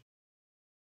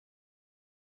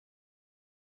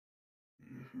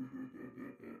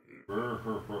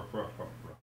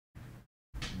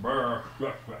 I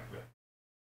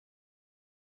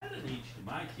had an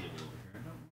HDMI cable over here.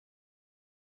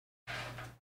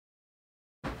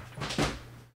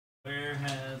 Where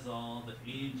has all the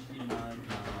HDMI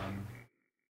gone?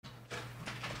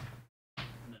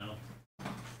 No.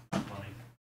 Not funny.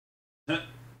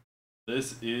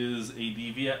 This is a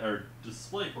DVI or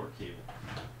DisplayPort cable.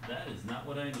 That is not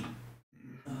what I need.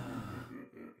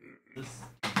 This is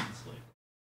DisplayPort.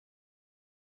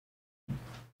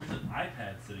 There's an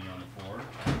iPad sitting on the floor.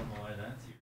 I don't know why that's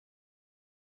here.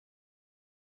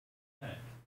 Okay.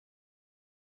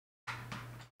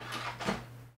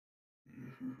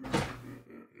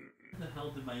 Where the hell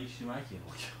did my HDMI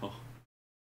cable go?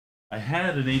 I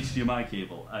had an HDMI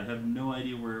cable. I have no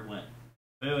idea where it went.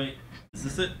 Wait. Is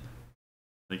this it? I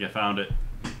think I found it.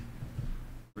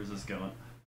 Where's this going?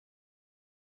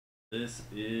 This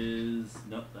is...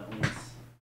 Nope, that one's...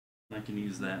 I can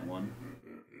use that one.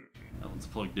 That one's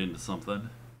plugged into something.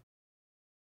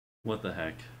 What the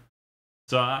heck?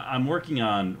 So I'm working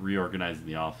on reorganizing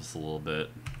the office a little bit.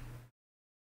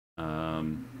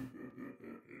 I'm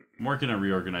working on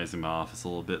reorganizing my office a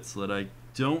little bit so that I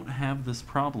don't have this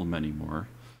problem anymore.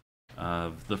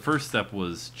 The first step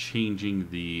was changing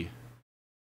the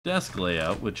desk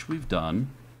layout, which we've done.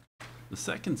 The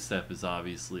second step is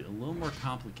obviously a little more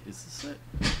complicated. Is this it?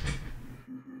 Is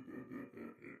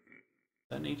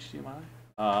that an HDMI?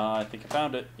 I think I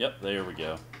found it. Yep, there we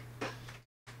go.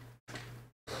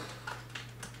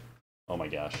 Oh my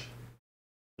gosh.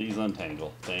 Please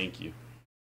untangle. Thank you.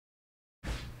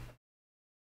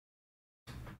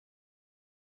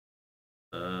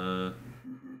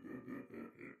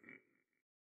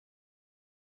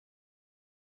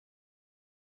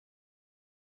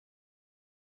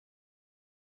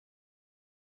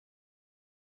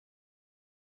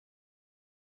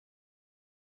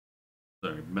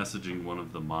 Sorry, messaging one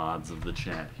of the mods of the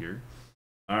chat here.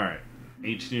 Alright,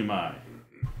 HDMI.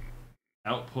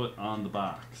 Output on the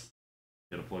box.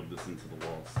 Gotta plug this into the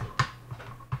wall still.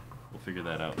 We'll figure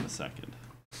that out in a second.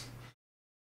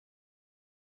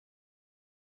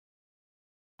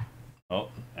 Oh,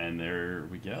 and there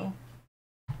we go.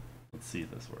 Let's see if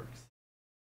this works.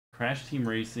 Crash Team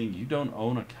Racing, you don't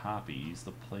own a copy. You used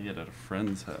to play it at a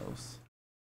friend's house.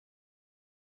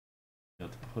 You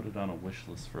have to put it on a wish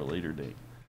list for a later date.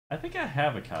 I think I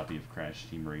have a copy of Crash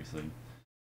Team Racing.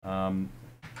 I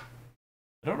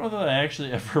don't know that I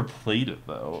actually ever played it,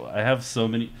 though. I have so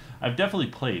many... I've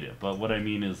definitely played it, but what I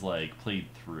mean is, like,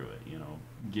 played through it, you know?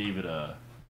 Gave it a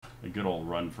good old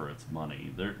run for its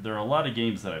money. There are a lot of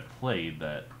games that I've played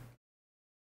that...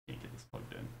 Can't get this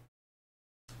plugged in.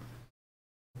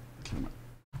 Come on.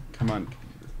 Come on, computer.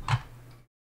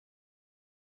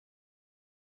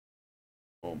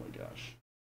 Oh my gosh.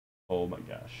 Oh my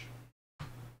gosh.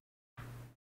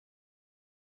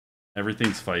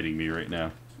 Everything's fighting me right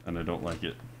now. and I don't like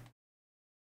it.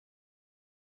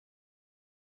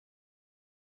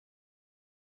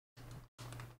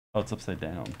 Oh, it's upside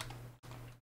down.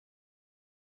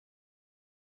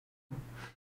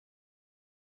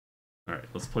 Alright,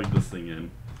 let's plug this thing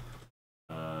in.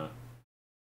 I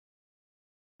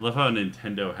love how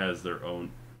Nintendo has their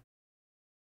own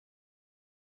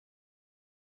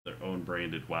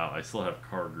branded. Wow, I still have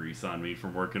car grease on me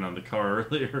from working on the car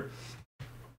earlier.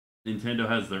 Nintendo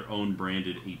has their own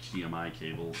branded HDMI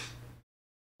cables.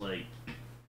 Like,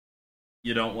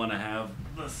 you don't want to have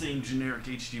the same generic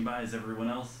HDMI as everyone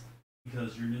else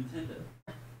because you're Nintendo.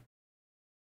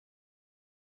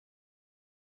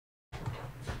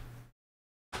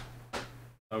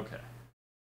 Okay.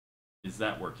 Is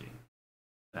that working?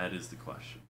 That is the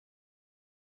question.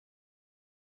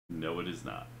 No, it is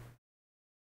not.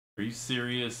 Are you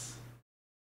serious?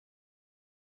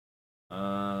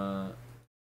 Out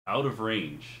of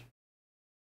range.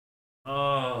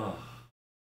 Oh.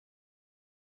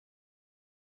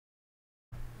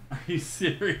 Are you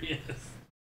serious?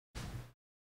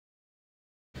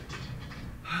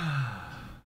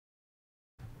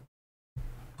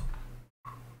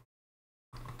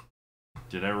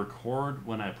 Did I record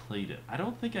when I played it? I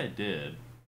don't think I did.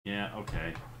 Yeah,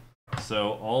 okay.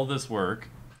 So all this work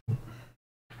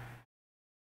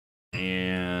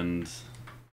and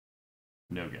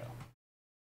no go.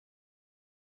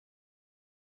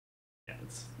 Yeah,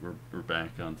 we're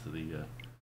back onto the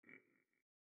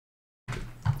let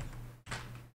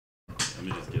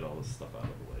me just get all this stuff out of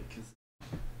the way because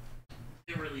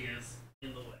it really is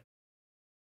in the way.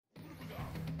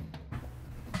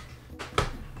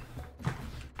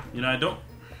 You know, I don't.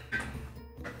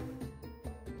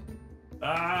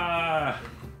 Ah!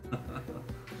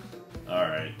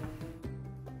 Alright.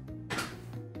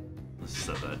 Let's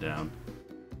set that down.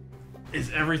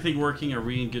 Is everything working? Are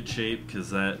we in good shape? Because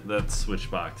that switch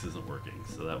box isn't working,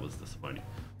 so that was disappointing.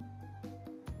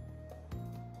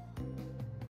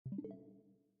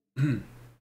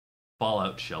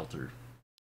 Fallout Shelter.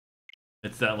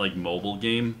 It's that, like, mobile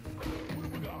game.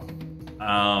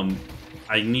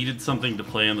 I needed something to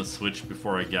play on the Switch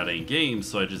before I got any games,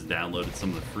 so I just downloaded some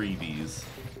of the freebies,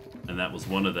 and that was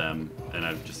one of them, and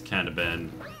I've just kind of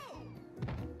been...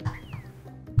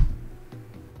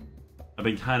 I've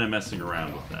been kind of messing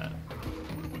around with that.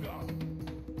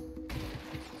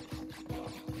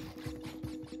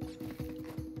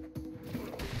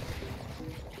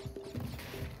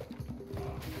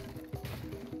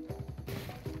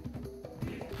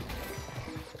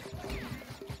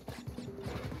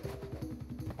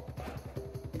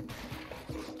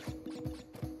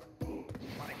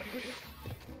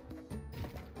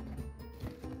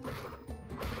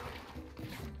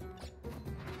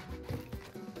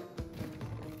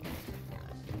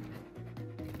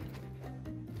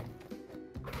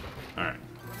 Alright.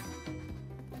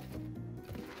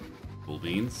 Cool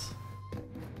beans.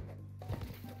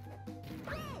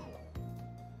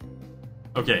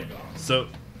 Okay, so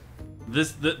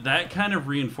that kind of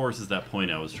reinforces that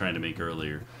point I was trying to make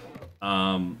earlier.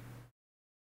 When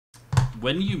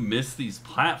you miss these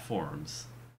platforms,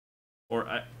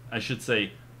 or I should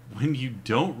say, when you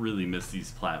don't really miss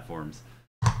these platforms,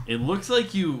 it looks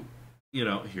like you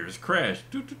know, here's Crash,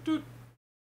 doot, doot, doot,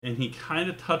 and he kind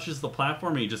of touches the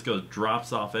platform and he just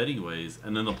drops off anyways,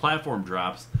 and then the platform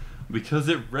drops because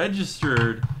it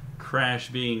registered Crash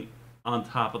being on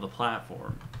top of the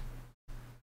platform.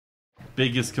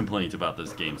 Biggest complaint about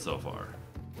this game so far.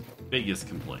 Biggest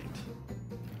complaint.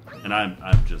 And I'm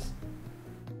just...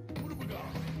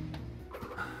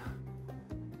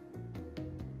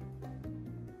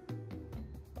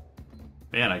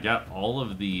 Man, I got all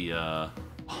of the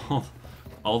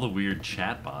all the weird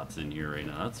chat bots in here right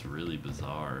now. That's really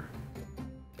bizarre.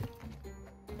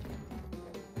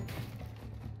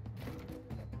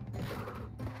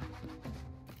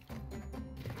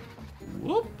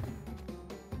 Whoop.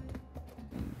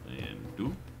 And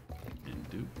doop. And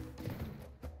doop.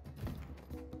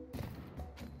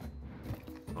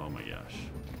 Oh my gosh.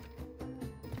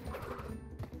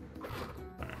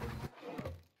 Alright.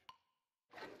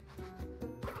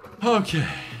 Okay.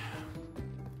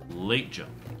 Late jump.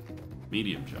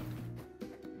 Medium jump.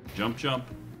 Jump jump.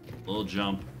 Little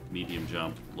jump. Medium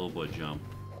jump. Little boy jump.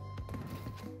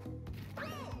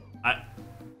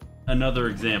 Another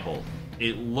example.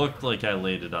 It looked like I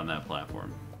laid it on that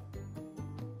platform.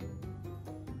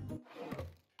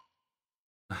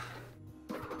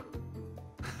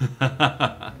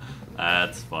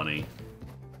 That's funny.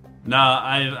 Nah,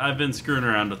 I've been screwing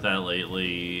around with that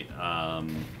lately.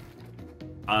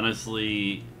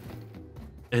 Honestly,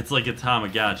 It's like a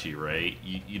Tamagotchi, right?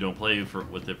 You don't play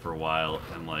with it for a while,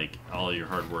 and like all your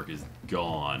hard work is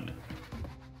gone.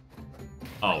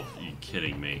 Oh, are you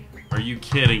kidding me? Are you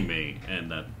kidding me?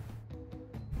 And that.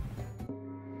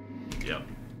 Yep.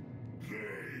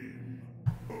 Game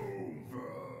over.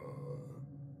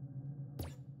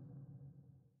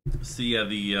 So yeah,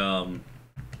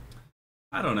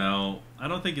 I don't know. I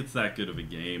don't think it's that good of a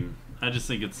game. I just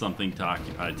think it's something to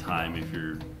occupy time if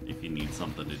you need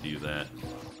something to do that.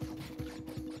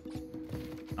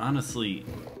 Honestly,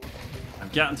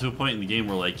 I've gotten to a point in the game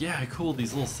where like, yeah, cool,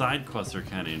 these little side quests are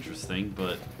kind of interesting,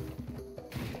 but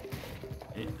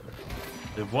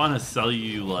they want to sell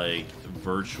you like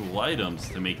virtual items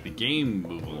to make the game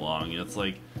move along. And it's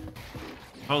like,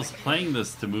 if I was playing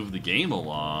this to move the game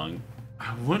along,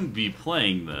 I wouldn't be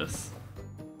playing this.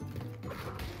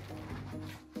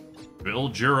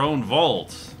 Build your own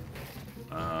vault.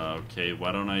 Okay,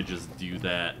 why don't I just do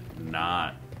that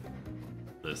not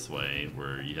this way,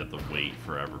 where you have to wait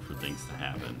forever for things to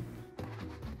happen.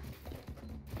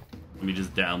 Let me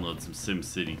just download some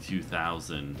SimCity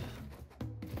 2000.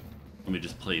 Let me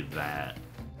just play that.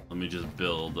 Let me just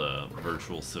build a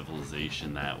virtual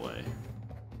civilization that way.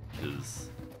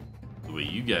 Because the way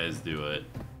you guys do it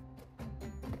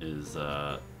is,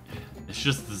 it's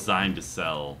just designed to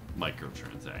sell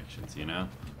microtransactions, you know?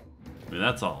 I mean,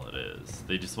 that's all it is.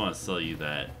 They just want to sell you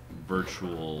that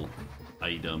virtual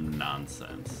item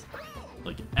nonsense.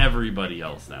 Like everybody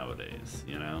else nowadays,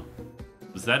 you know?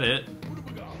 Was that it?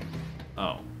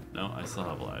 Oh, no, I still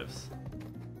have lives.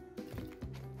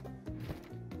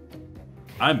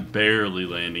 I'm barely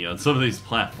landing on some of these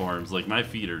platforms. Like, my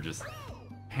feet are just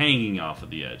hanging off of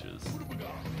the edges.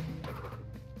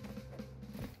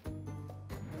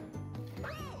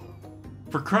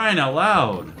 For crying out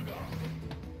loud!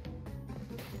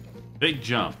 Big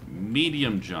jump,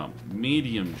 medium jump,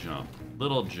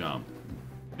 little jump,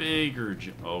 bigger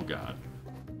jump. Oh god.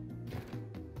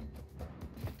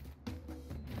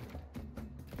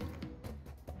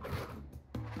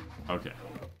 Okay.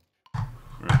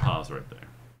 We're gonna pause right there.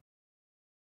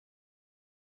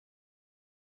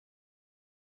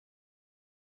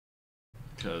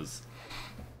 Because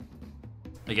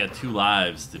I got 2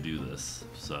 lives to do this,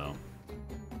 so.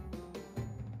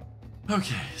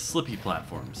 Okay, slippy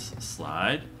platforms.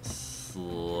 Slide,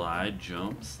 slide,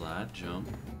 jump, jump,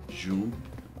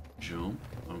 jump.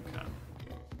 Okay.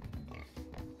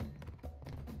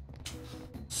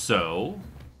 So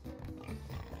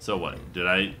what? Did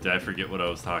I forget what I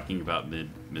was talking about mid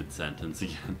sentence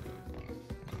again?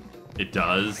 It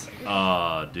does?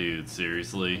 Aw, dude,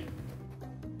 seriously?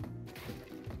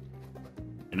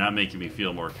 You're not making me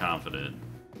feel more confident.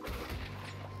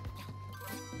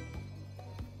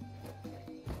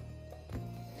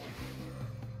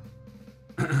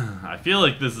 I feel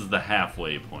like this is the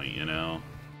halfway point, you know?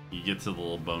 You get to the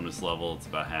little bonus level, it's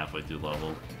about halfway through the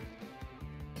level.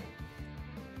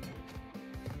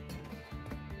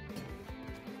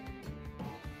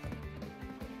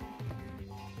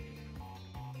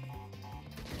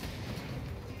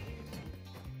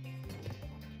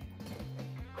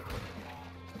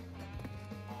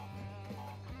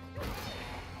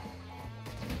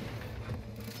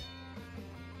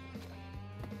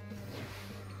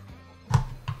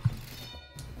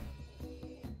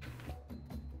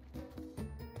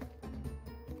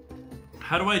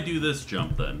 How do I do this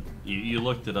jump then? You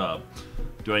looked it up.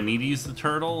 Do I need to use the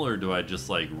turtle or do I just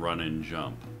like run and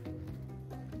jump?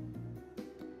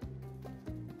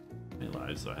 How many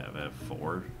lives do I have? I have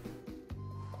 4.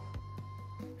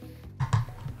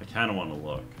 I kind of want to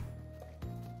look.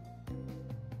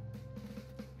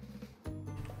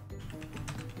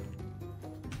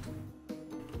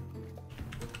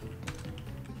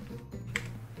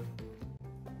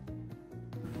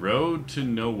 Road to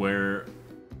nowhere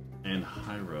and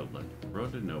high road, like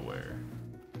road to nowhere.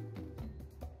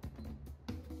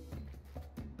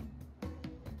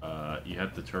 You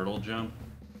have the turtle jump.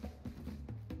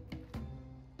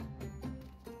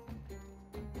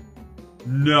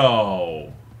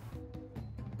 No.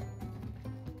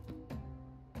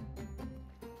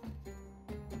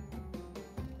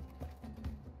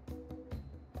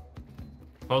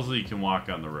 Supposedly you can walk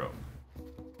on the rope.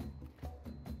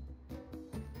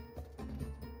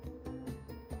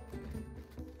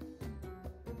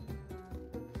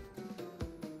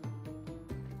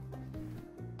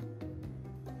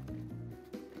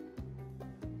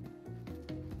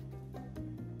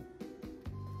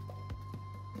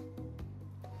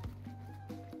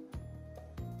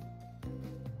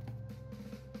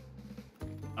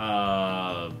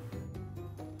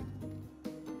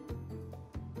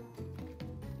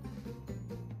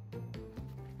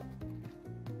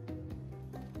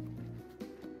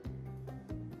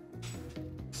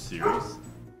 serious?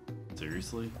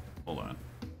 Seriously? Hold on.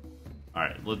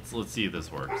 Alright, let's see if this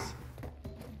works.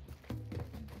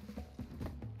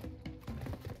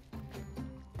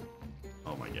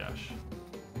 Oh my gosh.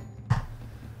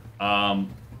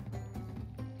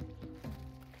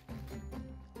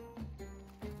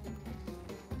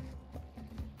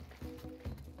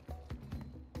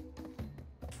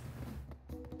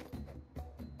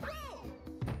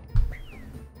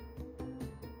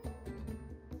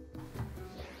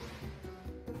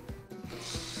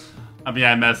 I mean,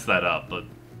 I messed that up, but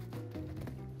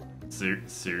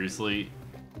seriously?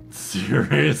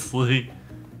 Seriously?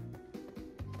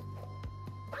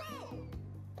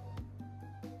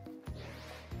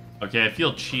 Okay, I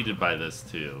feel cheated by this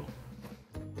too.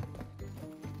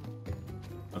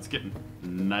 Let's get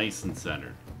nice and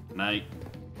centered. Night.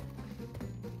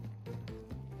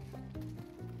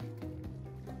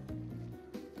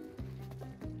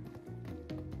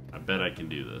 I bet I can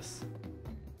do this.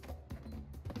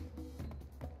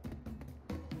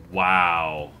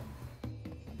 Wow.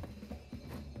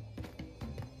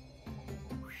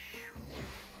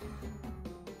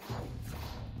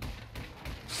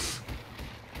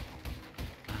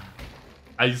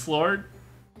 Ice Lord?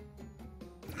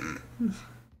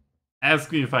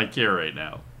 Ask me if I care right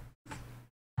now.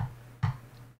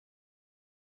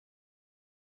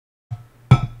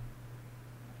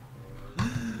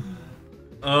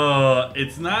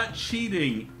 It's not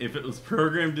cheating if it was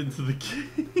programmed into the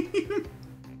game.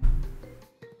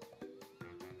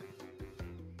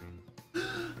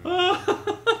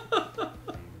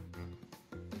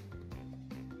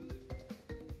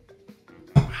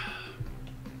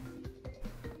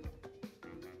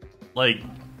 Like,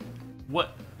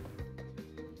 what?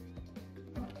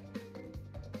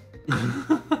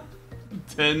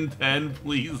 1010,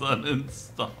 please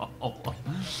uninstall.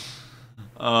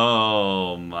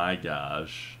 Oh my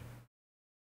gosh.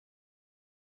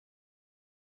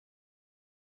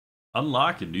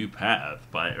 Unlock a new path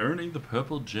by earning the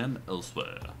purple gem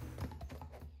elsewhere.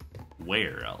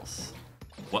 Where else?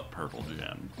 What purple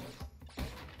gem?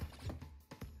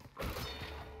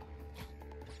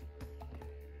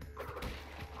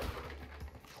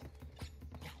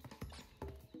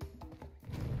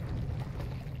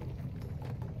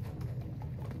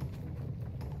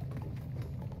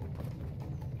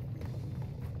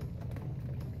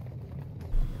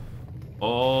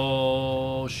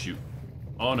 Oh, shoot.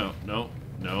 Oh, no, no,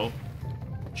 no.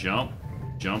 Jump.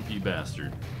 Jump, you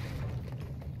bastard.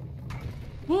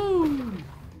 Woo!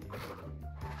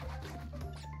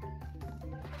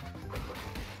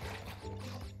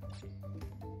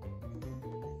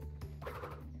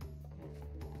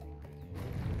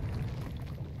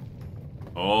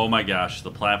 Oh my gosh,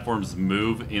 the platforms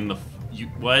move in the...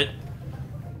 what?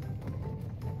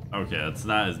 Okay, it's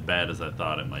not as bad as I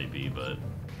thought it might be, but...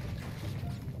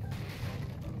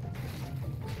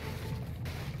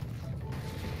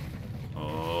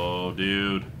 Oh,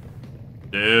 dude.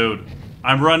 Dude.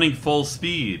 I'm running full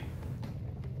speed.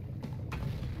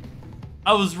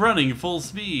 I was running full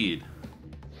speed.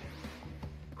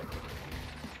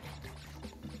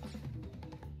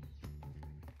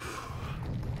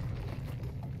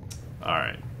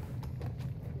 Alright.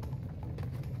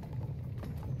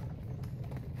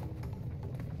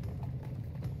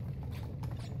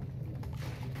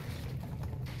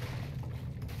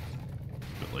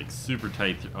 But like super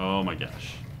tight. Oh my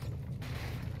gosh.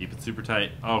 Keep it super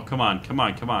tight. Oh, come on, come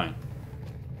on, come on.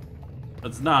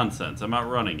 That's nonsense. I'm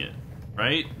outrunning it.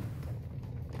 Right?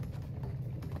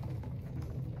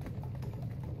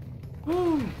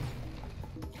 Woo.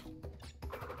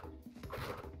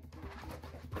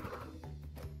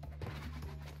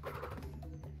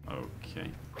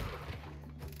 Okay.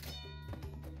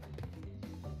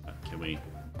 Can we...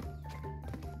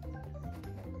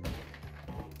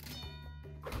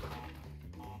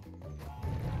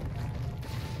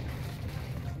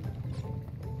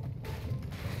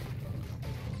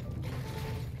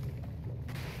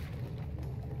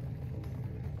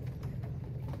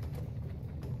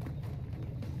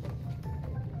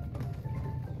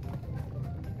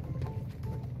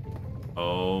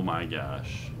 Oh my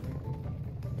gosh.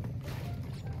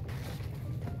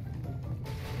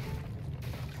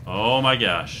 Oh my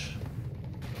gosh.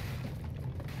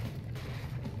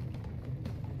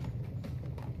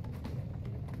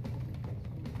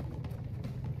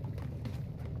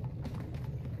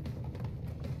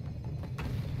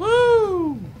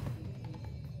 Woo!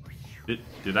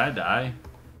 Did I die?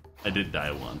 I did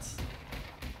die once.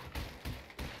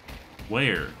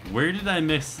 Where? Where did I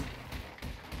miss?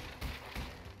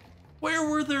 Where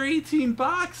were there 18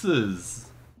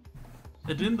 boxes?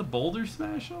 And didn't the boulder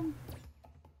smash them?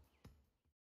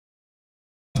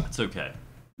 It's okay.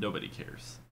 Nobody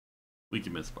cares. We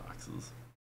can miss boxes.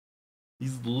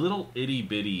 These little itty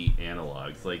bitty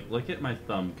analogs. Like, look at my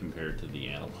thumb compared to the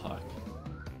analog.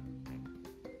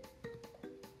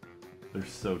 They're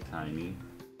so tiny.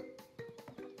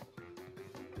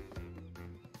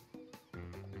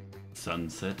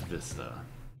 Sunset Vista.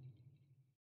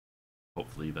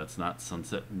 Hopefully that's not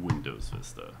Sunset Windows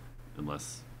Vista.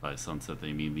 Unless by sunset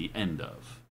they mean the end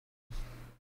of.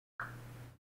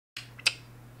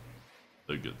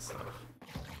 The good stuff.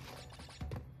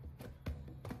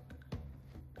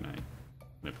 Can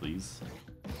I please?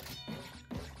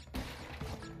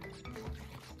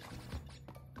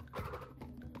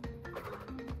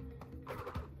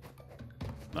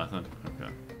 Nothing?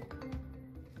 Okay.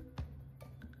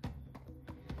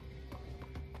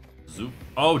 Zoop.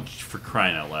 Oh, for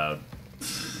crying out loud.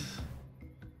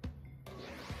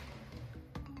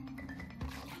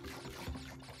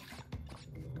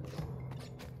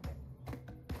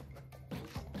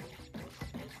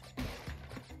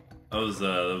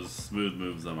 Those smooth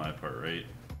moves on my part, right?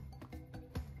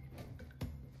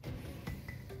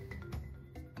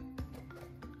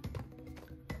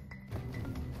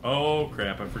 Oh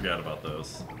crap, I forgot about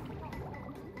those.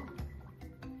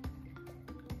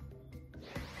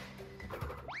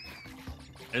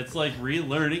 It's like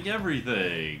relearning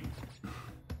everything.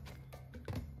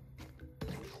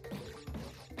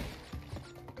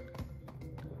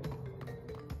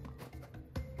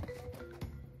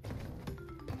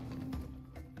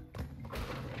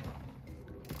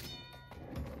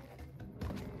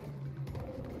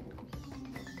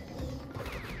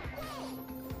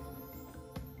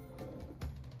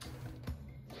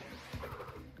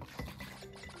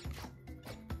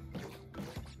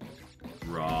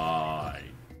 Right.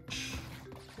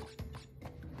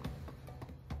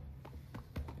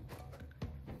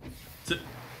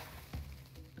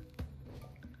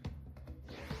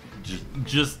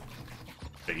 Just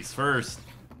face first.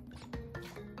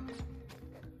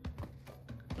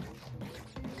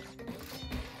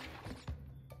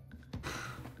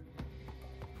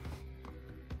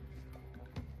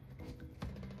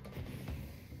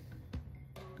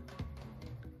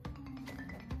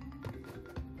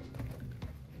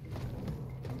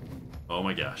 Oh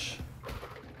my gosh.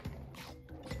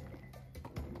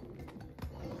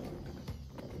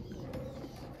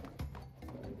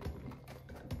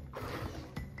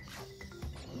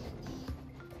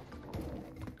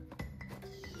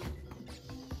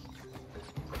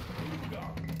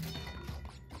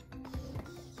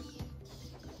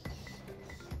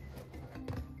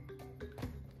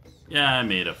 Yeah, I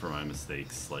made up for my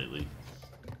mistakes slightly.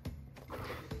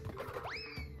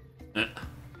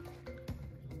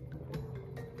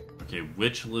 Okay,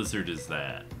 which lizard is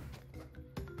that?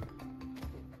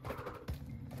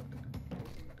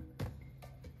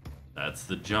 That's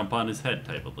the jump on his head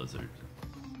type of lizard.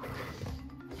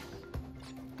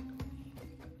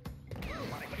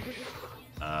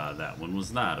 That one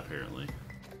was not, apparently.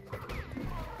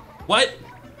 What?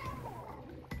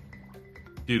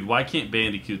 Dude, why can't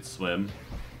Bandicoot swim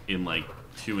in like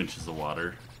 2 inches of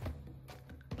water?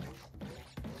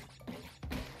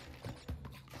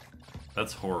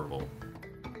 That's horrible.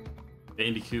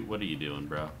 Bandicoot, what are you doing,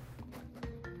 bro?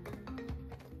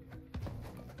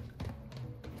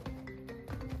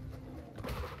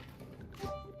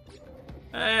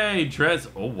 Hey, Drez.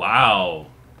 Oh, wow.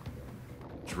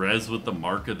 Drez with the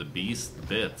mark of the beast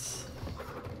bits.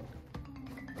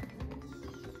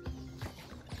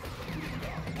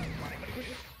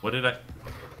 What did I...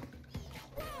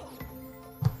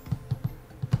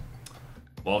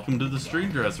 Welcome to the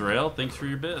stream, Drezrael. Thanks for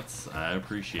your bits. I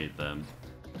appreciate them.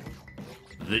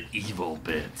 The evil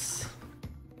bits.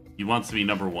 He wants to be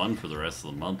 #1 for the rest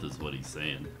of the month is what he's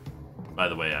saying. By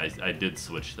the way, I did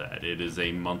switch that. It is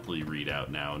a monthly readout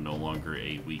now, no longer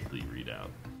a weekly readout.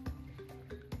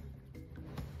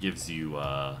 Gives you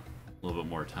a little bit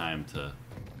more time to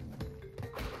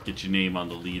get your name on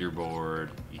the leaderboard.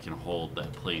 You can hold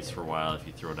that place for a while if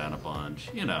you throw down a bunch.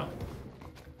 You know.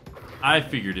 I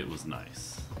figured it was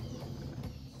nice.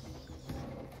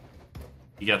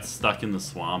 He got stuck in the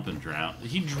swamp and drowned.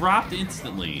 He dropped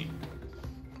instantly.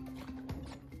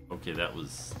 Okay, that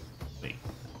was... Wait.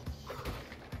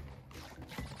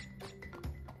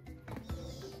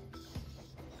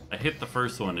 I hit the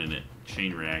first one and it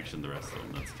chain reaction the rest of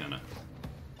them. That's kind of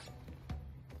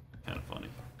funny.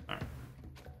 Alright.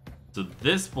 So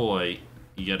this boy,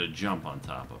 you gotta jump on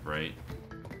top of, right?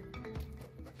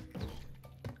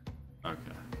 Okay.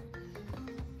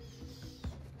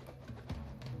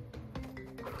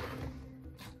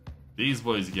 These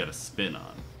boys you gotta spin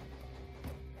on.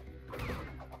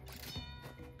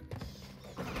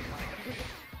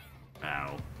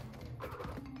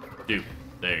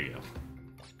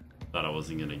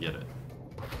 wasn't gonna get it.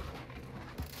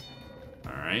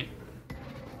 Alright.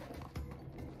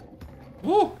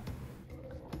 Woo!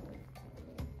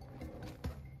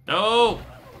 No!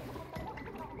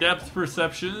 Depth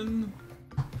perception.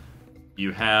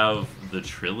 You have the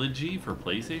Trilogy for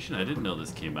PlayStation. I didn't know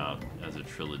this came out as a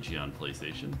trilogy on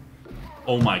PlayStation.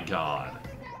 Oh my god.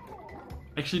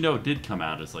 Actually, no, it did come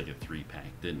out as like a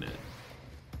 3-pack, didn't it?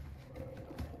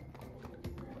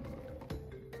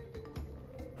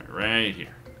 Right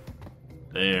here.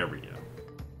 There we go.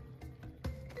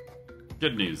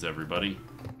 Good news, everybody.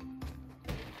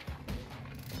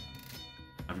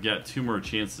 I've got 2 more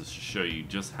chances to show you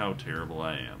just how terrible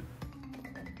I am.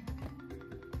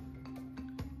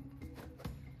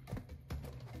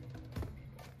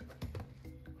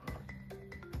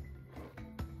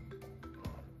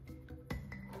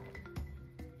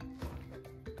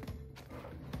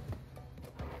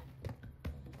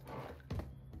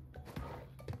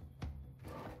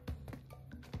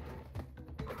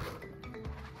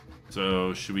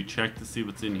 So, should we check to see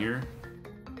what's in here?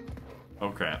 Oh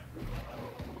crap.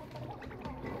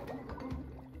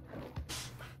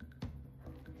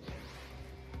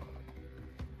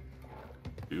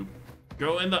 Oop.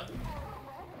 Go in the...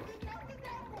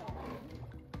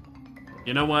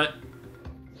 You know what?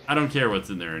 I don't care what's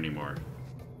in there anymore.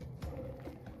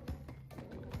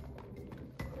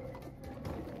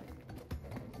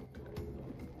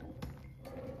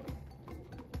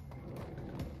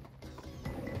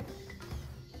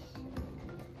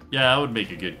 Yeah, that would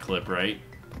make a good clip, right?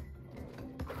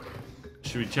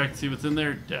 Should we check to see what's in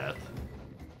there? Death.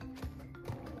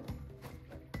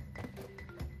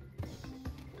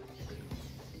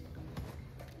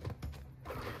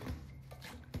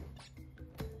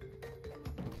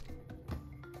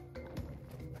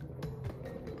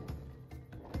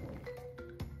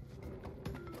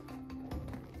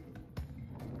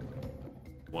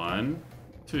 One,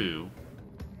 two,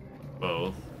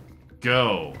 both,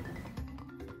 go.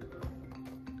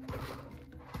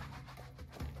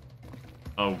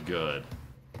 Oh, good.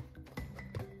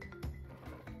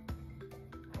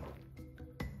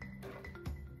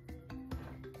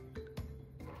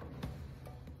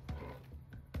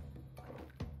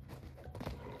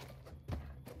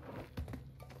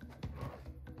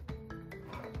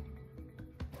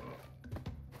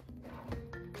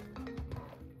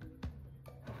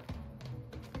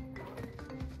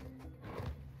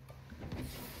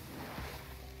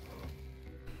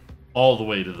 All the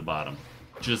way to the bottom.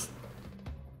 Just...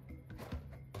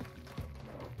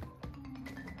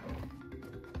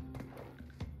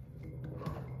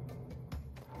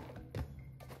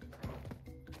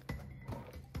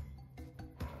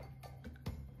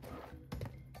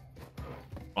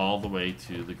 all the way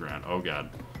to the ground. Oh god.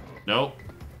 Nope.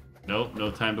 Nope, no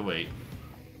time to wait.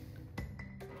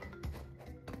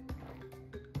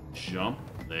 Jump.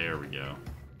 There we go.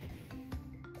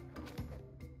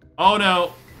 Oh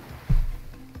no!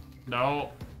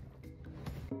 No.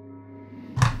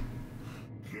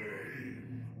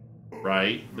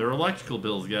 Right? Their electrical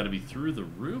bill's gotta be through the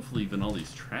roof, leaving all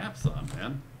these traps on,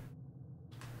 man.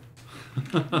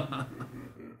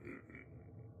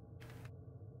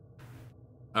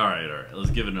 Alright, let's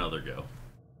give it another go.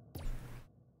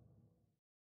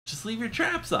 Just leave your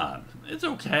traps on. It's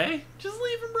okay. Just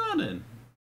leave them running.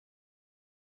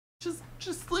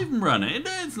 Just leave them running.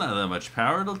 It's not that much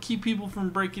power. It'll keep people from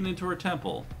breaking into our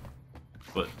temple.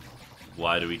 But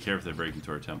why do we care if they break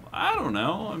into our temple? I don't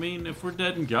know. I mean, if we're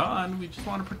dead and gone, we just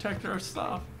want to protect our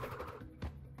stuff.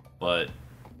 But,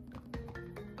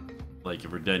 like,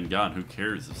 if we're dead and gone, who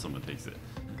cares if someone takes it?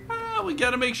 We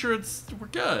gotta make sure we're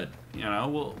good. You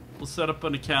know, we'll set up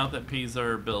an account that pays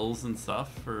our bills and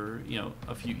stuff for, you know,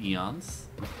 a few eons.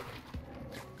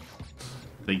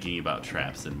 Thinking about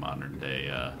traps in modern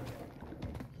day,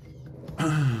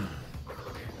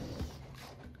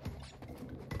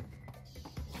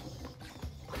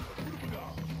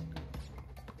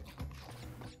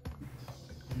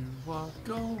 You are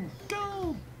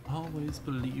go, always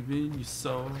believe in your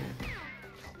soul.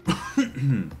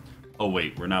 Oh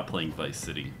wait, we're not playing Vice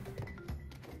City.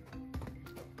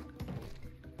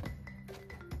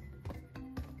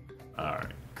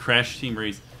 Alright, Crash Team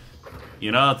Race.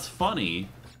 You know, it's funny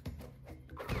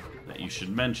that you should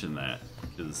mention that,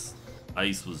 because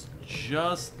Ice was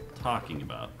just talking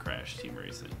about Crash Team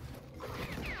Racing.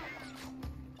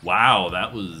 Wow,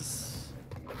 that was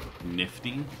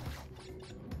nifty.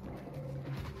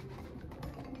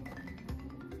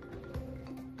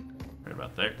 Right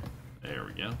about there. There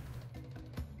we go.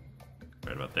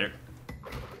 Right about there.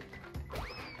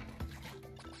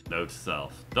 Note to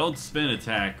self. Don't spin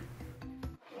attack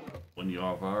when you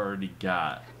have already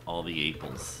got all the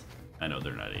apples. I know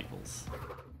they're not apples.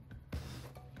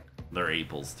 They're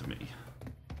apples to me.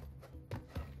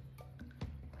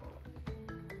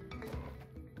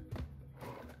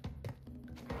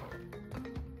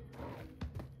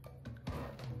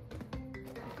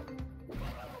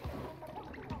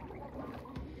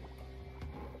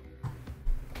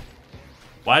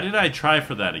 Why did I try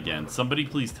for that again? Somebody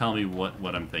please tell me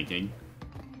what I'm thinking.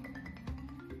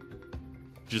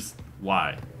 Just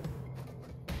why?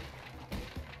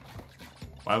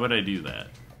 Why would I do that?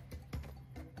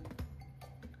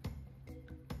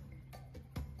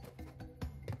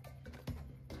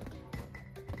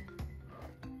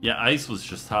 Yeah, Ice was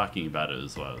just talking about it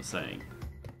is what I was saying.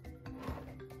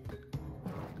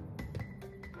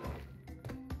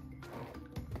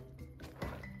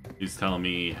 He's telling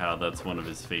me how that's one of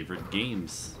his favorite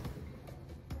games.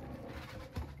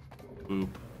 Boop,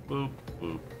 boop,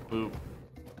 boop, boop.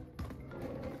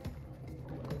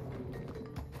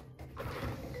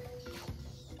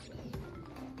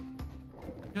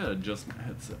 Gotta adjust my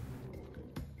headset.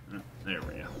 Oh, there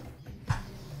we go.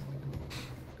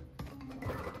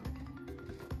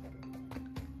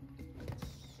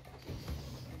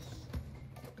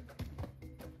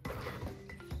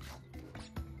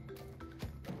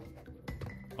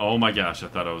 Oh my gosh, I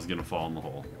thought I was gonna fall in the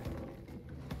hole.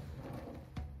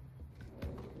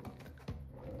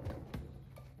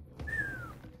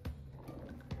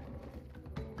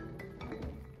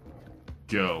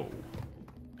 Go.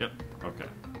 Yep, okay.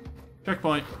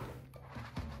 Checkpoint.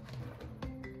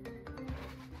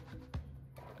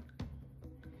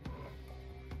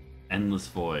 Endless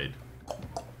void.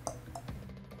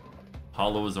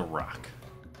 Hollow as a rock.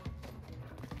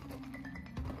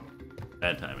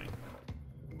 Bad timing.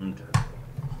 Okay.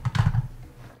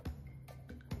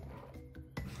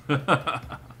 Let's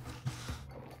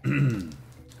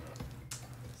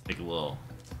take a little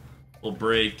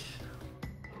break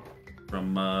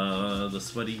from the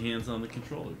sweaty hands on the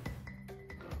controller.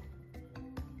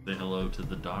 Say hello to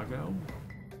the doggo.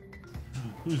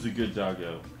 Who's a good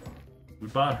doggo? We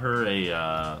bought her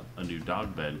a new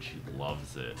dog bed and she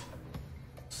loves it.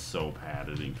 So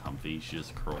padded and comfy. She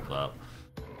just curled up,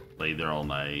 laid there all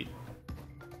night.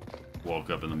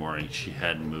 Woke up in the morning, she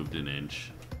hadn't moved an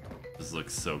inch. Just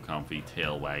looks so comfy,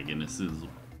 tail wagging. As soon as,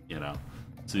 you know,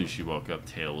 as soon as she woke up,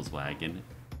 tail was wagging.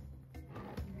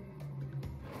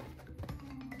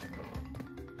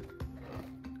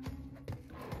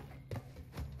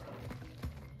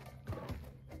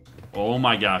 Oh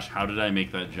my gosh, how did I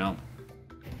make that jump?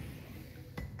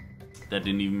 That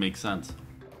didn't even make sense.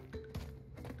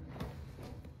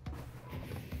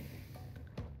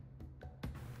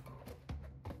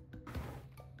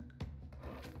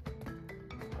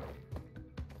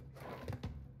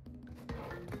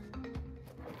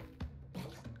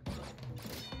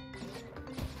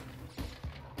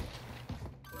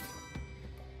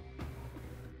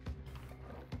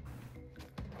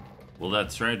 Will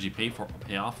that strategy pay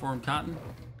off for him, Cotton?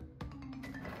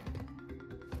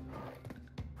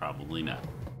 Probably not.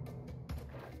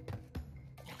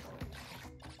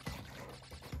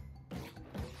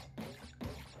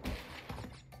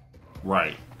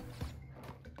 Right.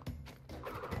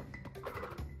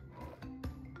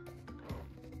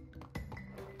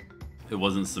 It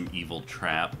wasn't some evil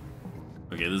trap.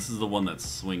 Okay, this is the one that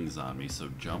swings on me, so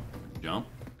jump, jump.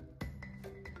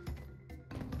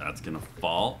 That's gonna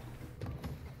fall.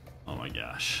 Oh my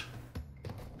gosh.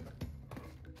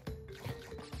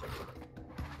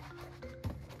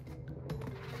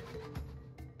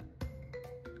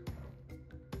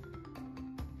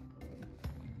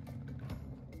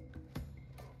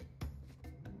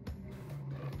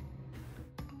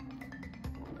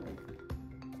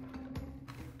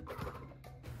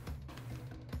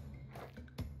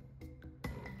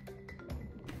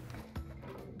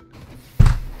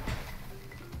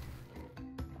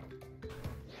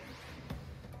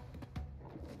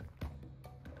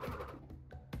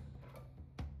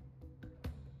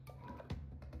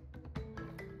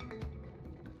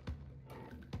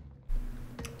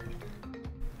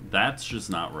 That's just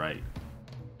not right.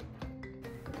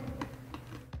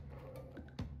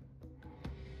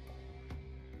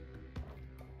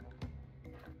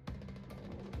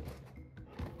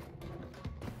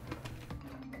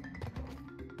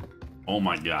 Oh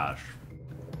my gosh.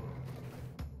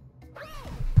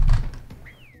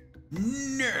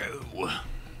 No.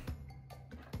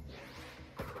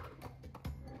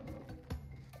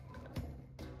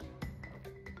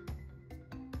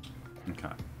 Okay.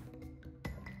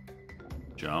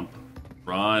 Jump.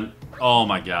 Run. Oh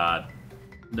my god.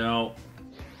 No.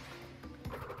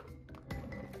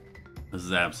 This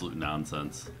is absolute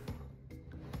nonsense.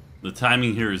 The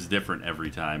timing here is different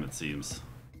every time, it seems.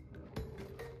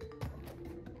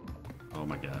 Oh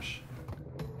my gosh.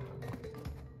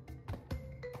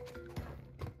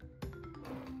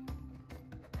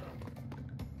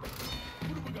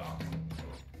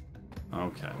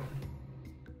 Okay.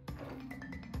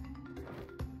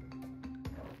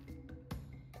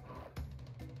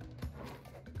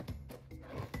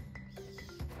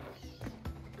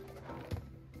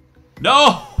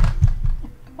 No!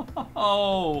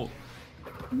 Oh!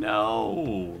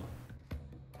 No!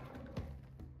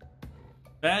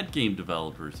 Bad game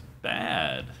developers.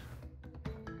 Bad.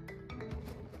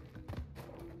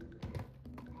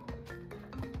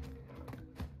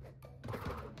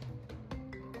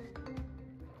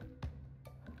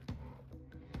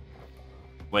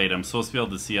 Wait, I'm supposed to be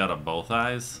able to see out of both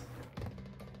eyes?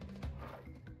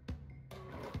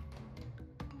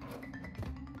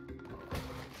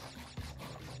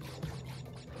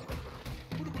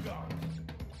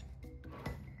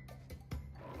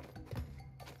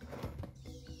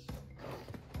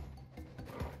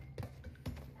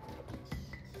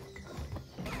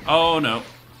 Oh, no.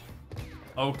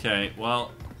 Okay,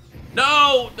 well...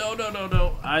 No! No, no, no,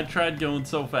 no. I tried going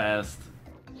so fast.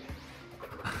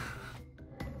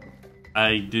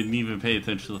 I didn't even pay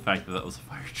attention to the fact that that was a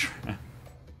fire trap.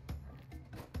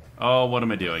 Oh, what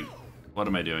am I doing? What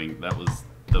am I doing? That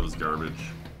was garbage.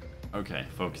 Okay,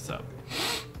 focus up.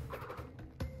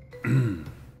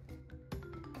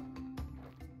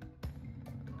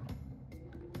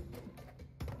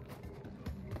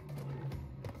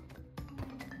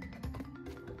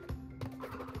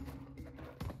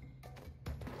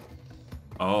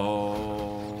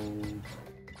 Oh.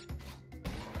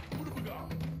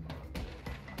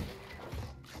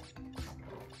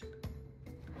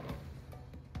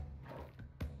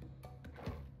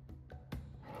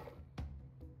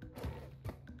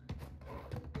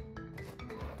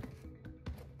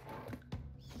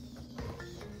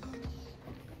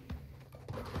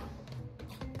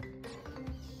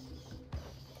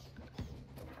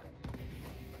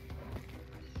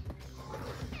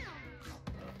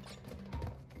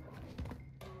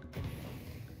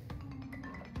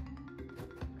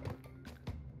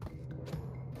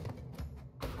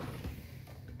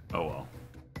 Oh well.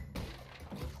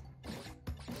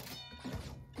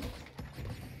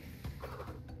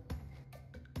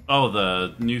 Oh,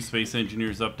 the new Space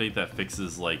Engineers update that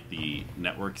fixes like the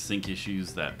network sync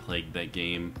issues that plagued that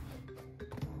game.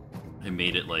 It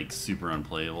made it like super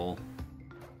unplayable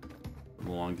for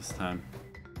the longest time.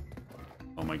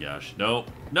 Oh my gosh. No.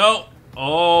 No.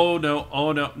 Oh no.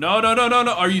 Oh no. No, no, no, no,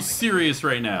 no. Are you serious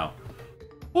right now?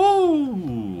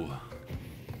 Woo!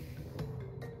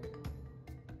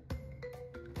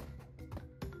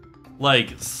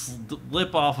 Like,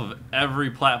 slip off of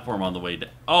every platform on the way down.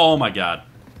 Oh my god.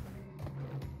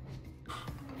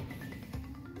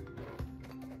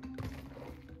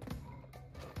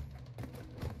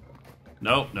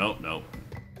 Nope, nope, nope.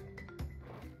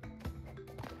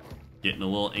 Getting a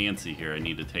little antsy here. I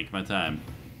need to take my time.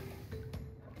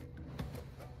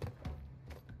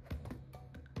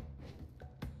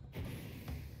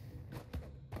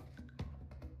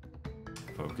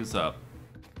 Focus up.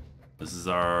 This is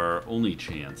our only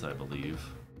chance, I believe,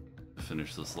 to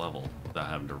finish this level without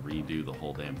having to redo the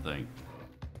whole damn thing.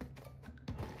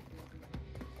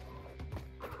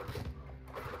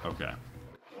 Okay.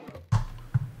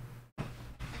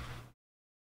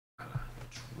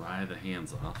 Dry the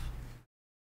hands off.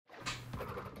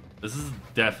 This is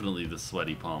definitely the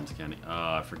sweaty palms, Kenny.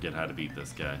 Oh, I forget how to beat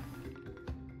this guy.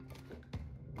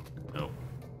 Nope.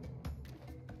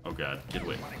 Oh god, get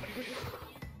away.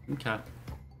 Okay.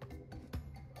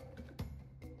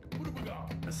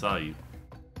 I saw you.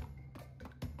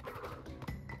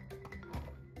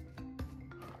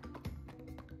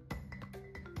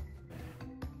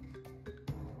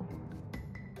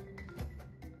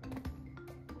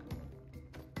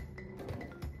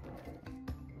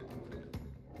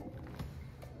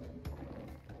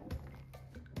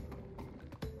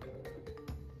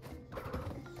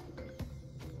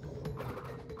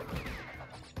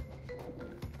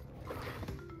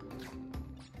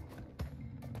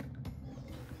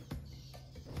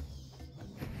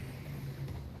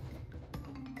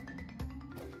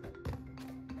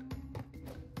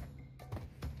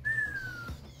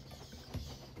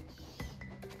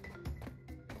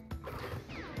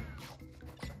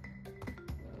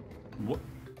 What?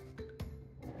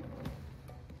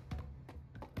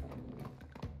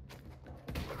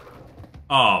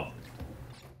 Oh.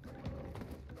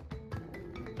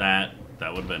 That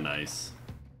would have been nice.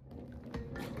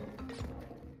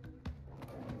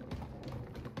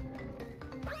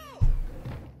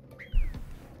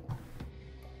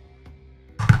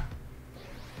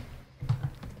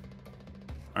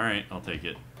 Alright, I'll take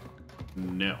it.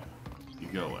 No. You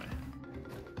go away.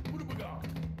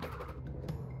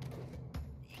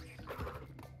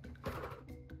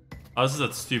 Oh, this is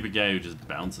that stupid guy who just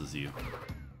bounces you.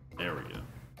 There we go.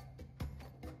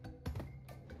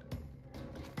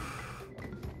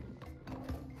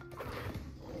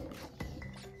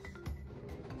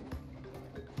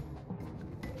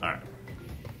 Alright.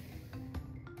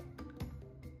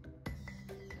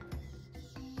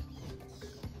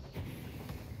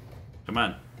 Come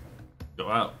on. Go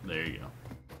out. There you go.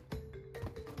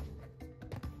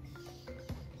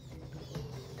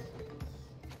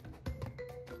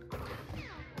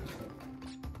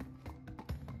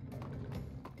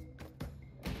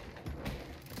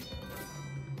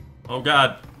 Oh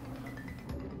God.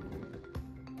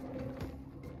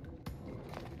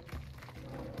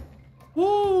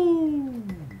 Woo!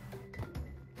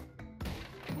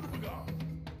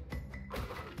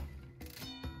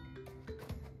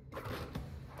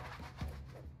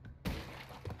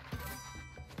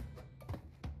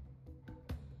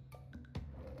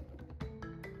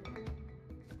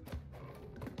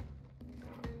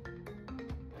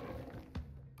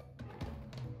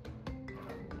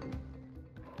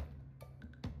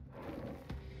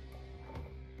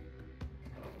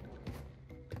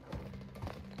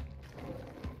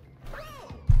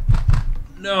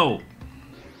 No.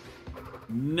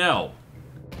 No.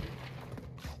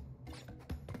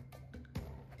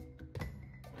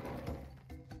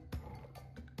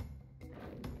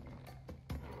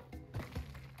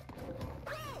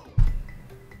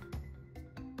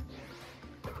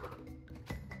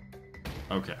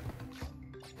 Okay.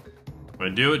 If I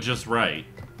do it just right.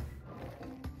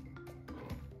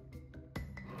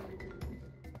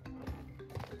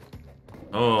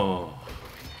 Oh.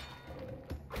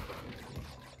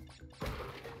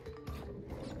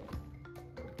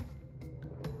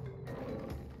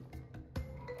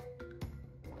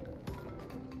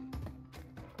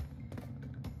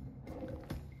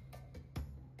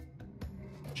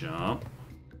 Jump.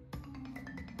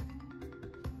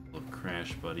 Little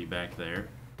crash buddy back there.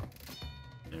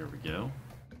 There we go.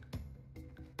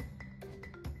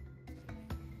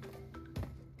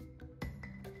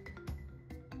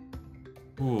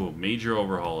 Ooh, major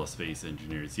overhaul of Space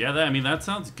Engineers. Yeah, I mean, that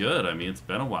sounds good. I mean, it's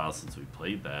been a while since we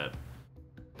played that.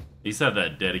 At least had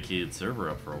that dedicated server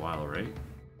up for a while, right?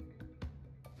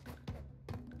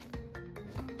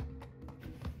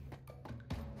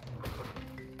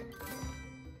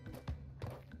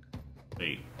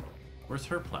 Wait, where's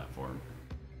her platform?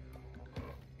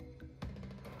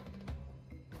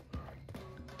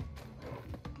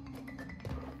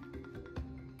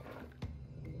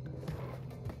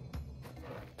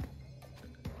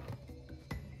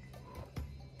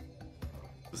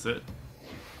 Is it?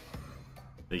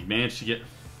 They managed to get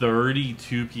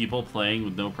 32 people playing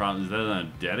with no problem. Is that on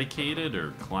a dedicated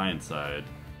or client side?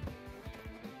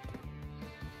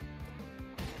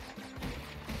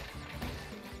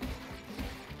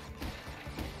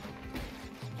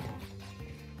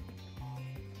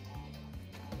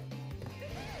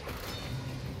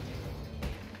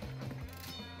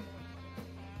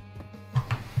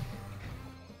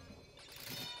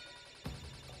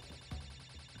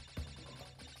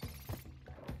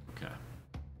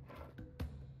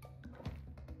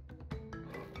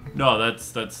 No,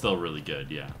 that's still really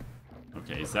good, yeah.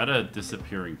 Okay, is that a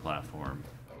disappearing platform?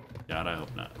 God, I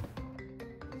hope not.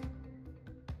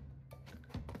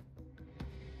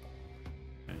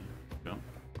 Okay, go.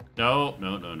 No,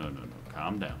 no, no, no, no, no.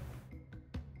 Calm down.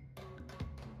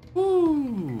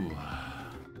 Woo!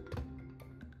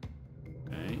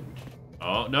 Okay.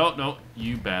 Oh, no, no,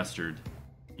 you bastard.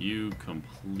 You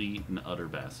complete and utter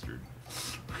bastard.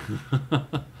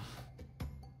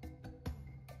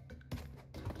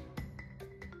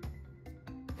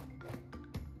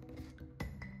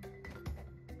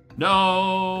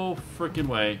 No frickin'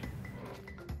 way.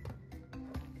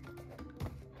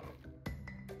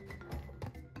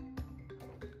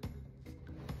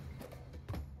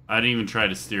 I didn't even try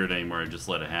to steer it anymore, I just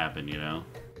let it happen, you know?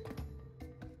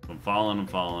 If I'm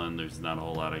falling, there's not a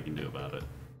whole lot I can do about it.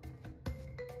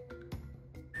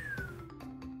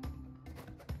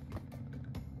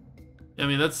 I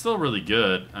mean, that's still really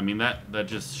good. I mean, that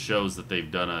just shows that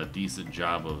they've done a decent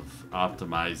job of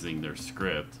optimizing their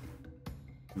script.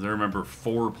 I remember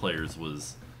 4 players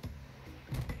was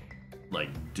like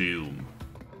doom.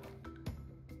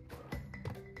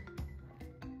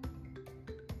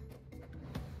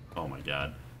 Oh my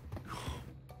god.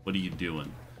 What are you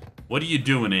doing? What are you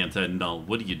doing, Anti-Null?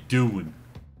 What are you doing?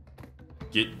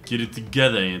 Get it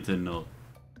together, Anti-Null.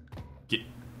 Get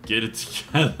it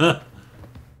together.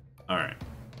 Alright.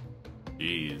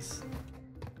 Jeez.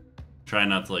 Try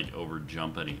not to like over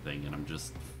jump anything and I'm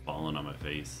just falling on my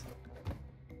face.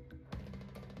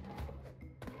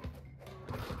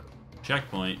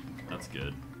 Checkpoint. That's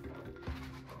good.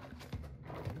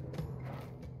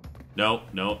 No,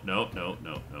 no, no, no,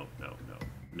 no, no, no, no.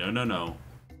 No, no, no.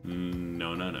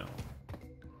 No, no, no.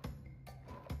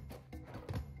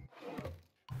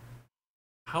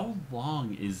 How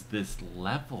long is this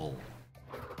level?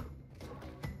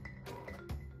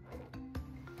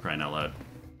 Crying out loud.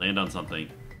 Land on something.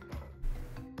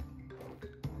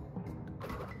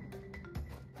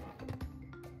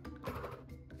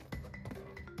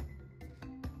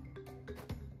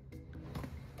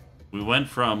 We went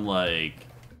from like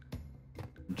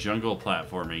jungle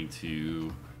platforming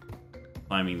to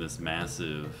climbing this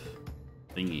massive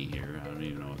thingy here. I don't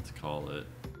even know what to call it.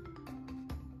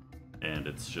 And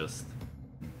it's just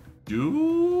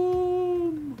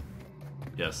doom.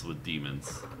 Yes, with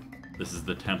demons. This is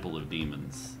the Temple of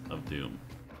Demons of Doom.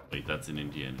 Wait, that's an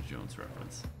Indiana Jones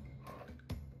reference.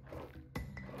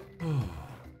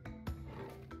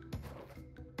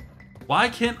 Why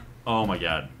can't... Oh my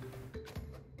god.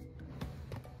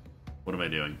 What am I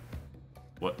doing?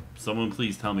 What? Someone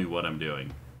please tell me what I'm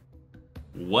doing.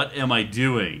 What am I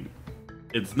doing?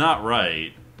 It's not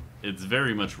right. It's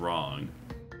very much wrong.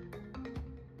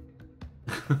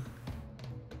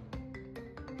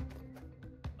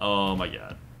 Oh my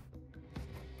god.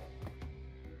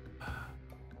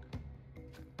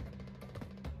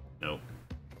 Nope.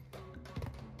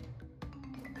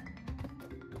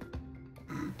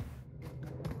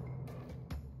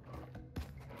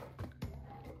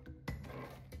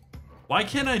 Why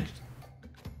can't I...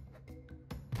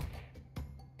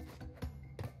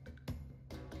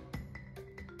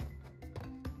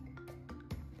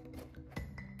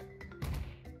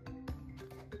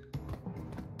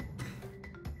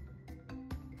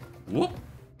 Whoop.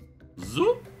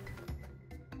 Zoop.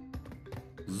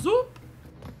 Zoop.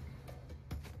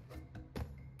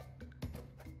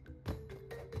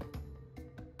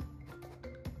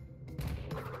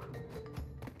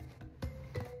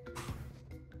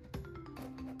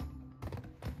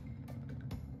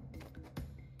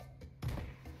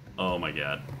 Oh my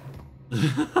god.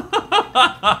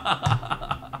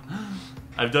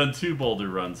 I've done 2 boulder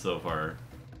runs so far.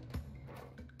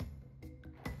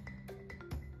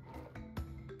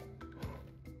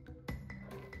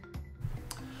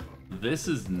 This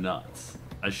is nuts.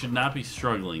 I should not be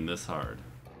struggling this hard.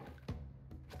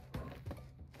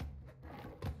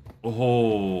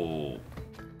 Oh.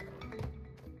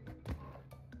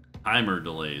 Timer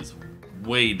delays.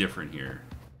 Way different here.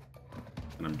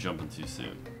 And I'm jumping too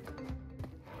soon.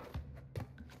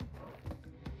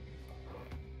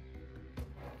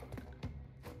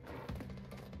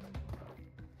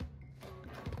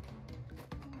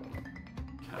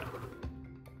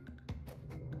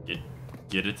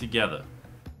 Get it together.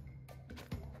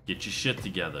 Get your shit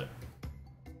together.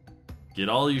 Get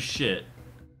all your shit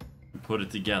and put it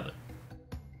together.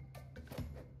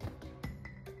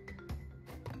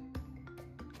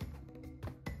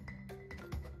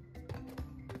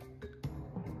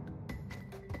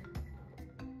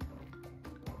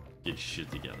 Get your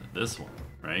shit together. This one,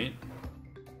 right?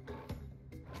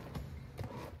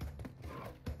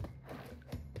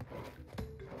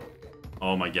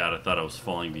 Oh my god, I thought I was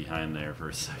falling behind there for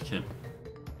a second.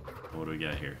 What do we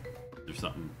got here? There's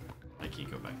something. I can't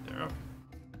go back there.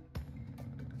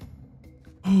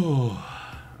 Okay.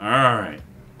 Alright.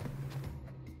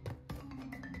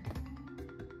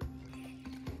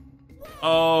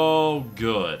 Oh,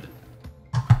 good.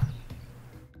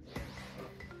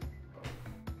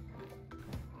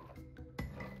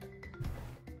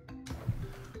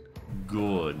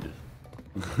 Good.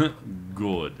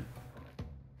 Good.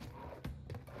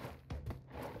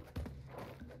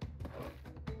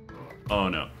 Oh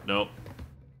no. Nope.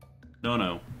 No,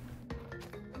 no.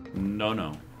 No,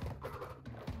 no.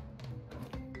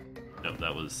 Nope,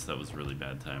 that was really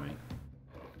bad timing.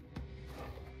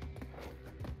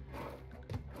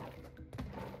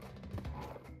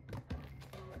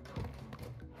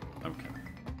 Okay.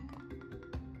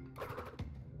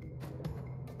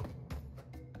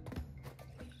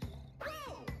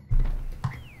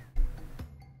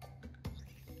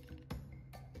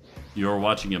 You're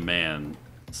watching a man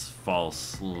fall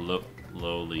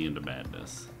slowly into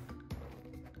madness.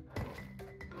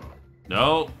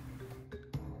 No.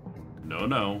 No,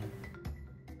 no.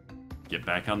 Get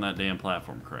back on that damn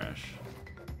platform, Crash.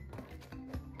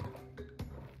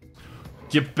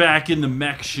 Get back in the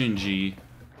mech, Shinji.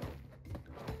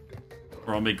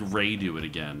 Or I'll make Ray do it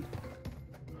again.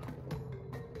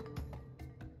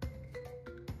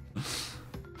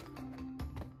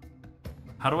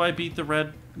 How do I beat the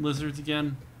red lizards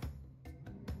again?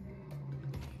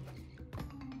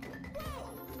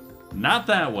 Not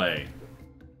that way.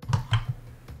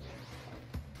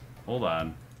 Hold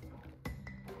on.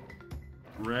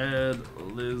 Red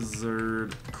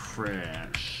lizard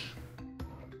crash.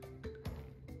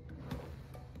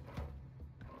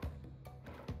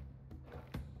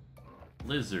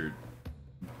 Lizard.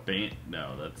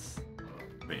 No, that's...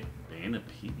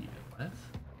 Bandipedia. What?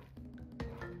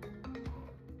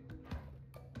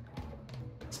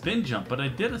 Spin jump, but I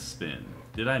did a spin.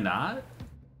 Did I not?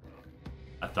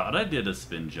 I thought I did a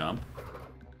spin jump.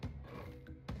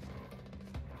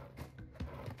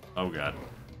 Oh god.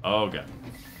 Oh god.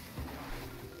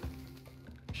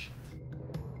 Shit.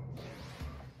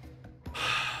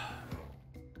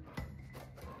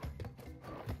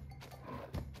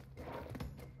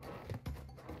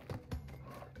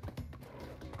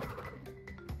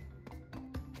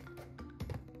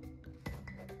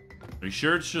 Are you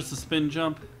sure it's just a spin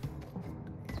jump?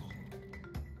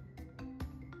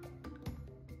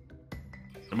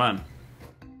 Come on.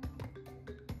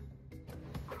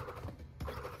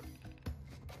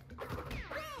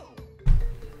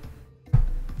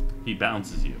 He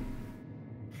bounces you.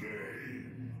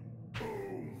 Game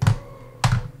over.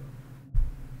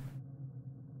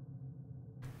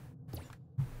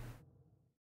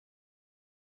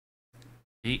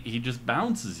 He just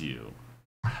bounces you.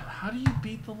 How do you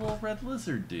beat the little red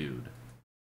lizard dude?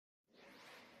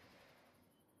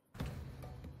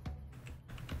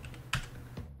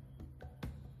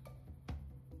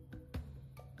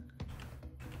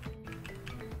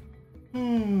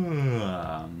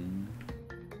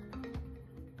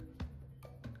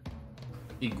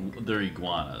 They're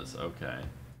iguanas, okay.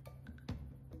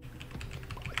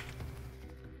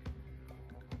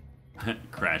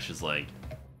 Crash is like,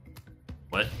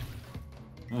 what?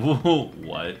 Whoa,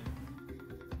 what?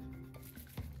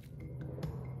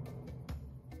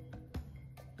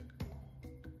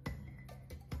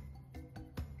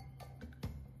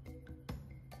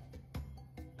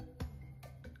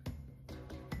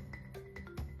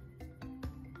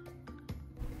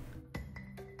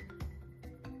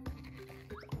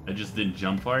 I just didn't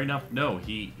jump far enough? No,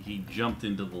 he jumped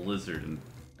into the lizard and...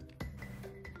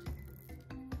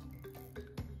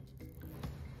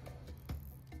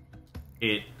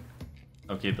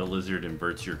 Okay, the lizard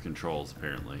inverts your controls,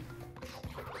 apparently.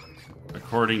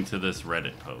 According to this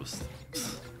Reddit post.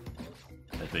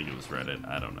 I think it was Reddit,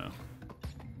 I don't know.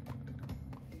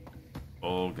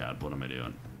 Oh god, what am I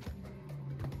doing?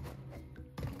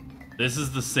 This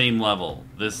is the same level.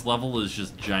 This level is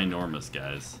just ginormous,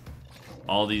 guys.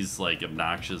 All these, like,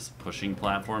 obnoxious pushing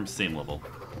platforms, same level.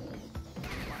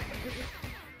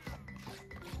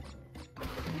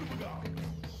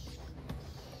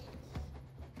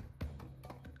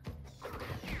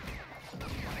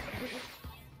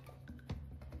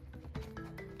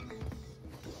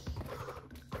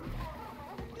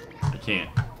 I can't.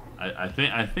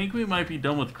 I think we might be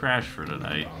done with Crash for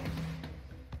tonight.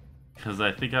 Because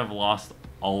I think I've lost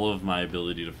all of my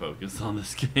ability to focus on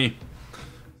this game.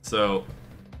 So,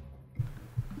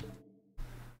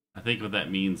 I think what that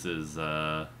means is,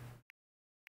 we're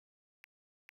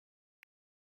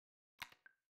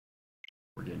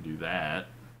gonna do that.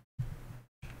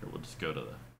 Here, we'll just go to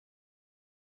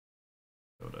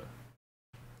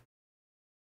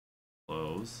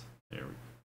close. There we go.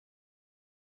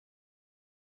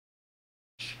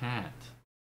 Chat.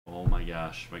 Oh my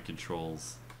gosh, my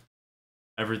controls.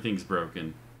 Everything's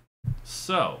broken.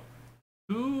 So,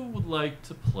 who would like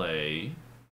to play